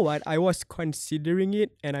 You know what? I was considering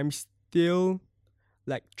it, and I'm still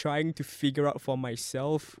like trying to figure out for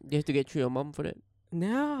myself. You have to get through your mom for that.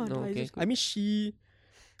 No, No, okay, I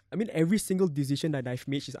mean, every single decision that I've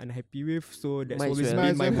made she's unhappy with, so that's Might as always well.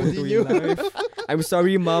 been my Might as well motto in continue. life. I'm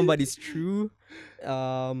sorry, mom, but it's true.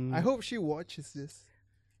 I hope she watches this.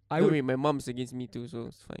 I Don't would, worry, my mom's against me too, so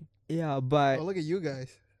it's fine. yeah, but Oh, look at you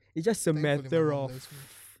guys. it's just a Thankfully, my matter mom of loves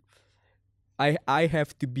me. I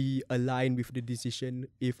have to be aligned with the decision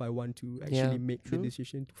if I want to actually make the true.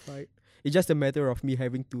 decision to fight. It's just a matter of me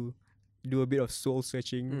having to do a bit of soul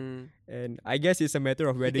searching, Mm. and I guess it's a matter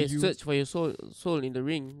of whether you can search for your soul in the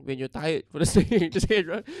ring when you're tired for the second. Just get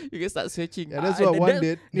right. You can start searching. Yeah, that's Ah, what that- one that-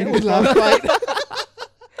 did that in was the last fight.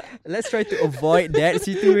 Let's try to avoid that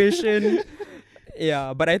situation.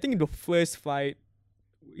 Yeah, but I think the first fight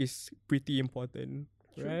is pretty important,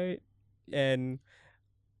 True. right? And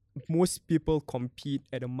most people compete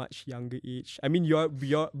at a much younger age. I mean,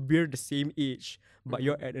 we're the same age, but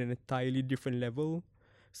you're at an entirely different level.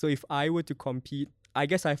 So if I were to compete, I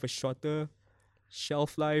guess I have a shorter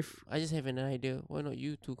shelf life. I just have an idea. Why not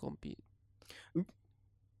you two compete?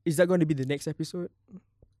 Is that going to be the next episode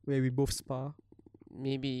where we both spar?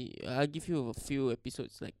 Maybe I'll give you a few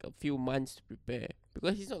episodes, like a few months to prepare.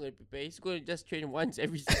 Because he's not going to prepare. He's going to just train once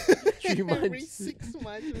every 3 months. Every 6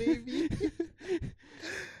 months, maybe.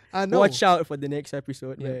 No. Watch out for the next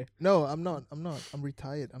episode. Yeah. Where No, I'm not. I'm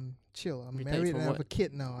retired. I'm chill. I'm Retired married from and I have what? a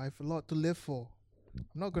kid now. I have a lot to live for.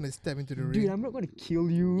 I'm not gonna step into the dude, ring. I'm not going to kill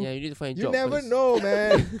you. Yeah, you need to find a You job never first. know,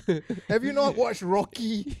 man. Have you not watched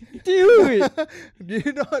Rocky? Dude. Do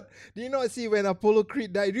you not see when Apollo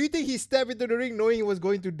Creed died? Do you think he stepped into the ring knowing he was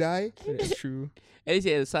going to die? That's true. At least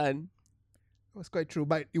he had a son. It was quite true,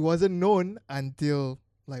 but it wasn't known until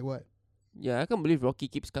like what? Yeah, I can't believe Rocky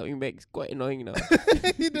keeps coming back. It's quite annoying now.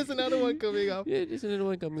 There's another one coming up. Yeah, there's another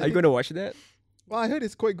one coming Are you up. going to watch that? Well, I heard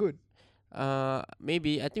it's quite good.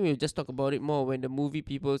 Maybe I think we'll just talk about it more when the movie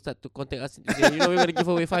people start to contact us. And say, we're gonna give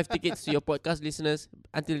away 5 tickets to your podcast listeners.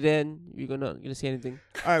 Until then, we're not gonna say anything.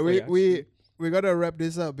 All right, yeah, we gotta wrap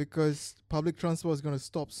this up because public transport is gonna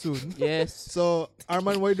stop soon. Yes. So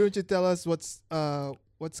Arman, why don't you tell us what's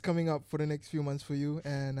coming up for the next few months for you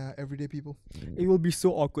and everyday people? It will be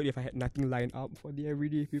so awkward if I had nothing lined up for the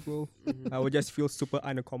everyday people. Mhm. I would just feel super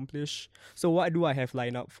unaccomplished. So what do I have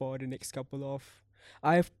lined up for the next couple of?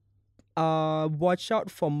 I've watch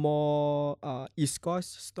out for more East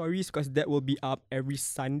Coast stories because that will be up every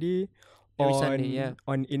Sunday Every on Sunday, yeah.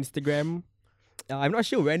 on Instagram. I'm not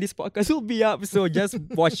sure when this podcast will be up, so just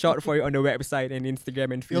watch out for it on the website and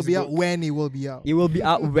Instagram and Facebook. It'll be out when it will be out. It will be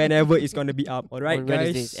out whenever it's gonna be up. All right, On guys.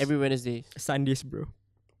 Wednesdays, every Wednesday. Sundays, bro.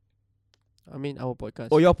 I mean, our podcast.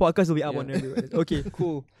 Oh, your podcast will be up Yeah. on every Wednesday. Okay,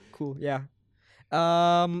 cool, yeah.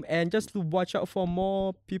 And just to watch out for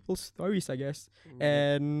more people's stories, I guess.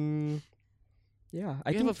 And yeah, I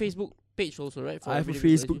you think have a Facebook page also, right? I have a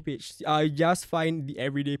Everyday People Facebook page. I just find the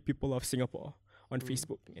Everyday People of Singapore on Mm.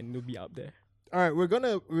 Facebook, and it'll be up there. All right, we're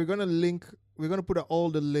gonna put all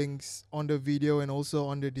the links on the video and also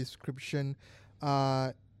on the description.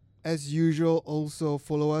 As usual, also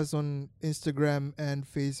follow us on Instagram and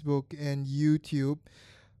Facebook and YouTube.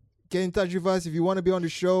 Get in touch with us if you want to be on the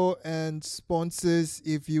show, and sponsors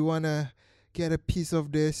if you want to get a piece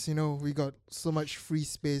of this. We got so much free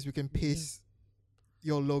space. We can paste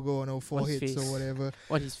your logo on our foreheads or face? whatever.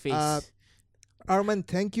 On his face. Arman,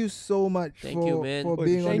 thank you so much Thank for, you, man. for Oh,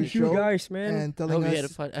 being on the thank you show guys, man. and I telling hope you had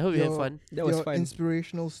us fun. I hope you had your- fun. That was your fun.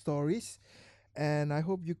 inspirational stories. And I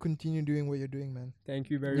hope you continue doing what you're doing, man. Thank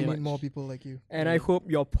you We very much. need more people like you. And I hope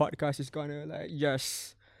your podcast is gonna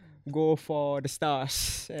just go for the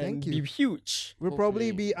stars and Thank be you. huge. We'll probably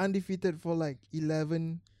Hopefully. be undefeated for like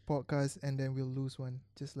 11 podcasts and then we'll lose one,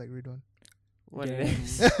 just like Ridwan. What Damn.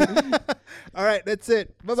 next? All right, that's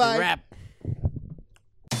it. Bye It's a bye. wrap.